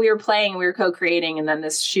went and we were playing, we were co-creating, and then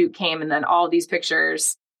this shoot came, and then all these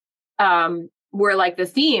pictures were the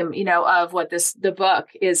theme, of what the book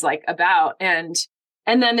is about. And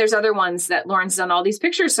then there's other ones that Lauren's done all these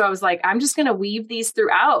pictures. So I was I'm just going to weave these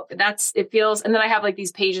throughout. And then I have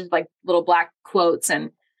these pages, little black quotes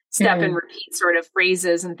and step and repeat sort of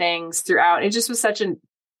phrases and things throughout. It just was such an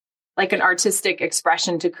artistic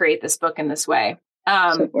expression to create this book in this way.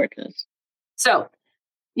 So gorgeous. So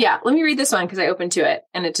yeah, let me read this one because I opened to it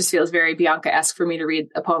and it just feels very Bianca-esque for me to read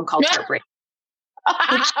a poem called Heartbreak.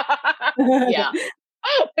 Yeah.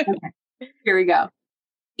 Okay. Here we go.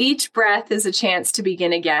 Each breath is a chance to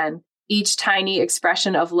begin again. Each tiny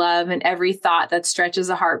expression of love and every thought that stretches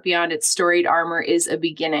a heart beyond its storied armor is a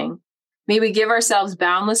beginning. May we give ourselves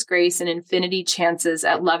boundless grace and infinity chances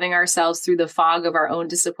at loving ourselves through the fog of our own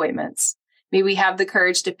disappointments. May we have the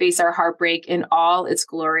courage to face our heartbreak in all its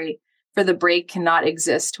glory, for the break cannot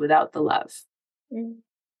exist without the love.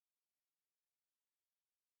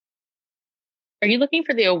 Are you looking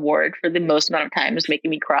for the award for the most amount of time just making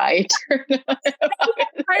me cry?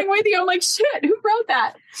 I'm with you. I'm shit, who wrote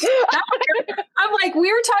that? I'm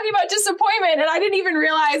we were talking about disappointment and I didn't even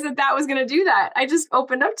realize that was going to do that. I just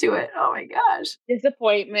opened up to it. Oh my gosh.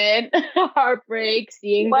 Disappointment, heartbreak,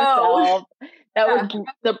 seeing yourself. That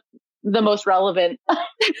was the most relevant.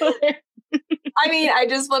 I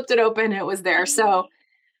just flipped it open. It was there. So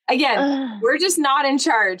again, we're just not in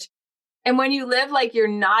charge. And when you live you're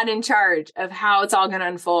not in charge of how it's all going to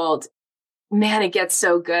unfold, man, it gets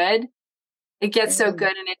so good. It gets so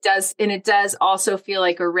good. And it does also feel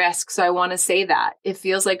like a risk. So I want to say that it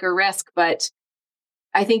feels like a risk, but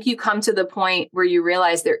I think you come to the point where you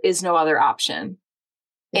realize there is no other option.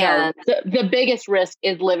 And the biggest risk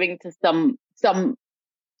is living to some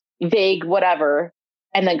vague whatever,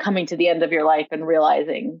 and then coming to the end of your life and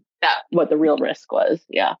realizing that what the real risk was.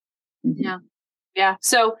 Yeah. Mm-hmm. Yeah. Yeah.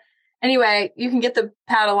 So anyway, you can get the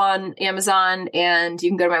paddle on Amazon and you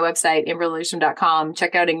can go to my website, amberlilyestrom.com,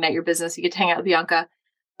 check out Ignite Your Business. You get to hang out with Bianca.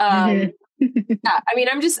 Yeah,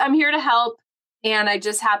 I'm here to help. And I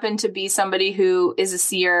just happen to be somebody who is a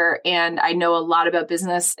seer, and I know a lot about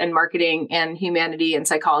business and marketing and humanity and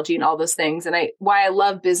psychology and all those things. And why I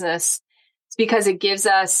love business is because it gives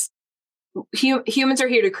us, humans are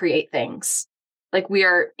here to create things. Like, we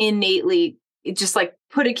are innately, just like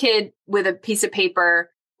put a kid with a piece of paper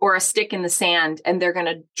or a stick in the sand and they're going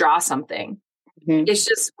to draw something. Mm-hmm. It's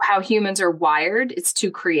just how humans are wired. It's to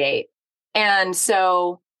create. And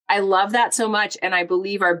so I love that so much. And I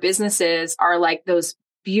believe our businesses are like those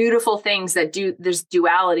beautiful things that there's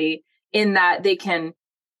duality in that they can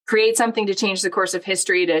create something to change the course of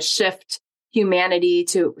history, to shift humanity,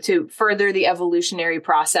 to further the evolutionary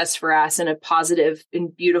process for us in a positive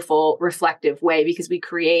and beautiful, reflective way, because we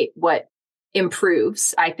create what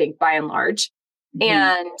improves, I think, by and large. Mm-hmm.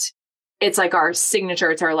 And it's like our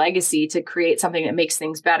signature, it's our legacy to create something that makes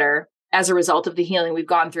things better as a result of the healing we've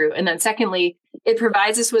gone through. And then secondly, it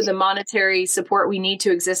provides us with the monetary support we need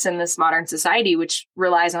to exist in this modern society, which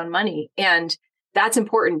relies on money. And that's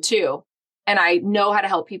important too. And I know how to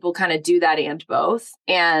help people kind of do that and both.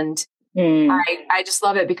 And I just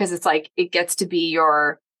love it because it's like, it gets to be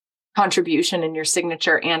your contribution and your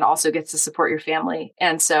signature, and also gets to support your family.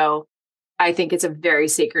 And so I think it's a very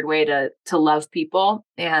sacred way to love people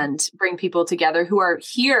and bring people together who are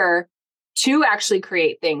here to actually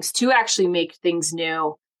create things, to actually make things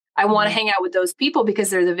new. I want to hang out with those people because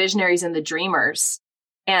they're the visionaries and the dreamers,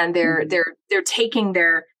 and they're taking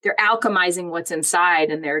they're alchemizing what's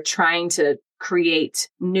inside, and they're trying to create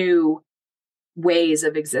new ways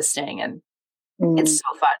of existing. And it's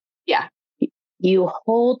so fun. Yeah. You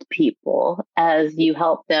hold people as you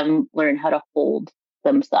help them learn how to hold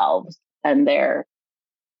themselves and their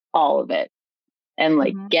all of it, and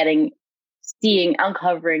like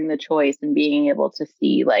uncovering the choice and being able to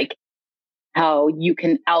see like how you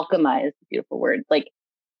can alchemize, beautiful word, like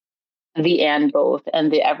the and both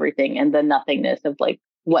and the everything and the nothingness of like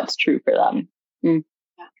what's true for them.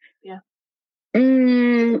 Yeah.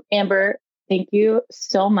 Amber, thank you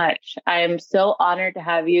so much. I'm so honored to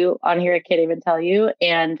have you on here. I can't even tell you.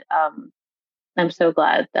 And I'm so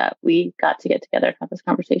glad that we got to get together and have this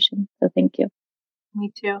conversation. So thank you.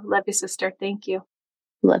 Me too. Love you, sister. Thank you.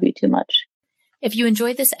 Love you too much. If you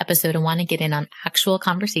enjoyed this episode and want to get in on actual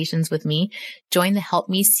conversations with me, join the Help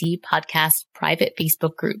Me See podcast private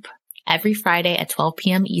Facebook group. Every Friday at 12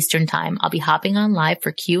 p.m. Eastern Time, I'll be hopping on live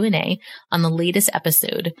for Q&A on the latest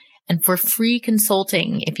episode, and for free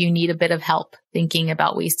consulting if you need a bit of help thinking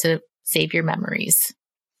about ways to save your memories.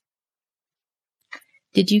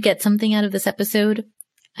 Did you get something out of this episode?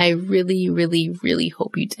 I really, really, really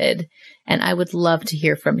hope you did, and I would love to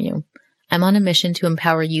hear from you. I'm on a mission to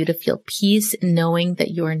empower you to feel peace knowing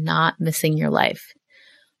that you are not missing your life.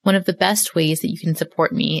 One of the best ways that you can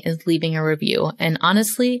support me is leaving a review. And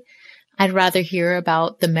honestly, I'd rather hear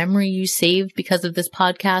about the memory you saved because of this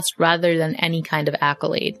podcast rather than any kind of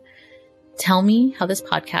accolade. Tell me how this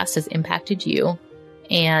podcast has impacted you.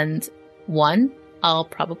 And 1, I'll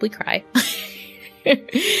probably cry.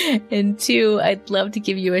 And 2, I'd love to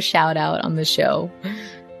give you a shout out on the show.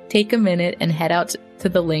 Take a minute and head out to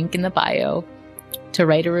the link in the bio to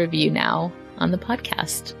write a review now on the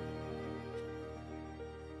podcast.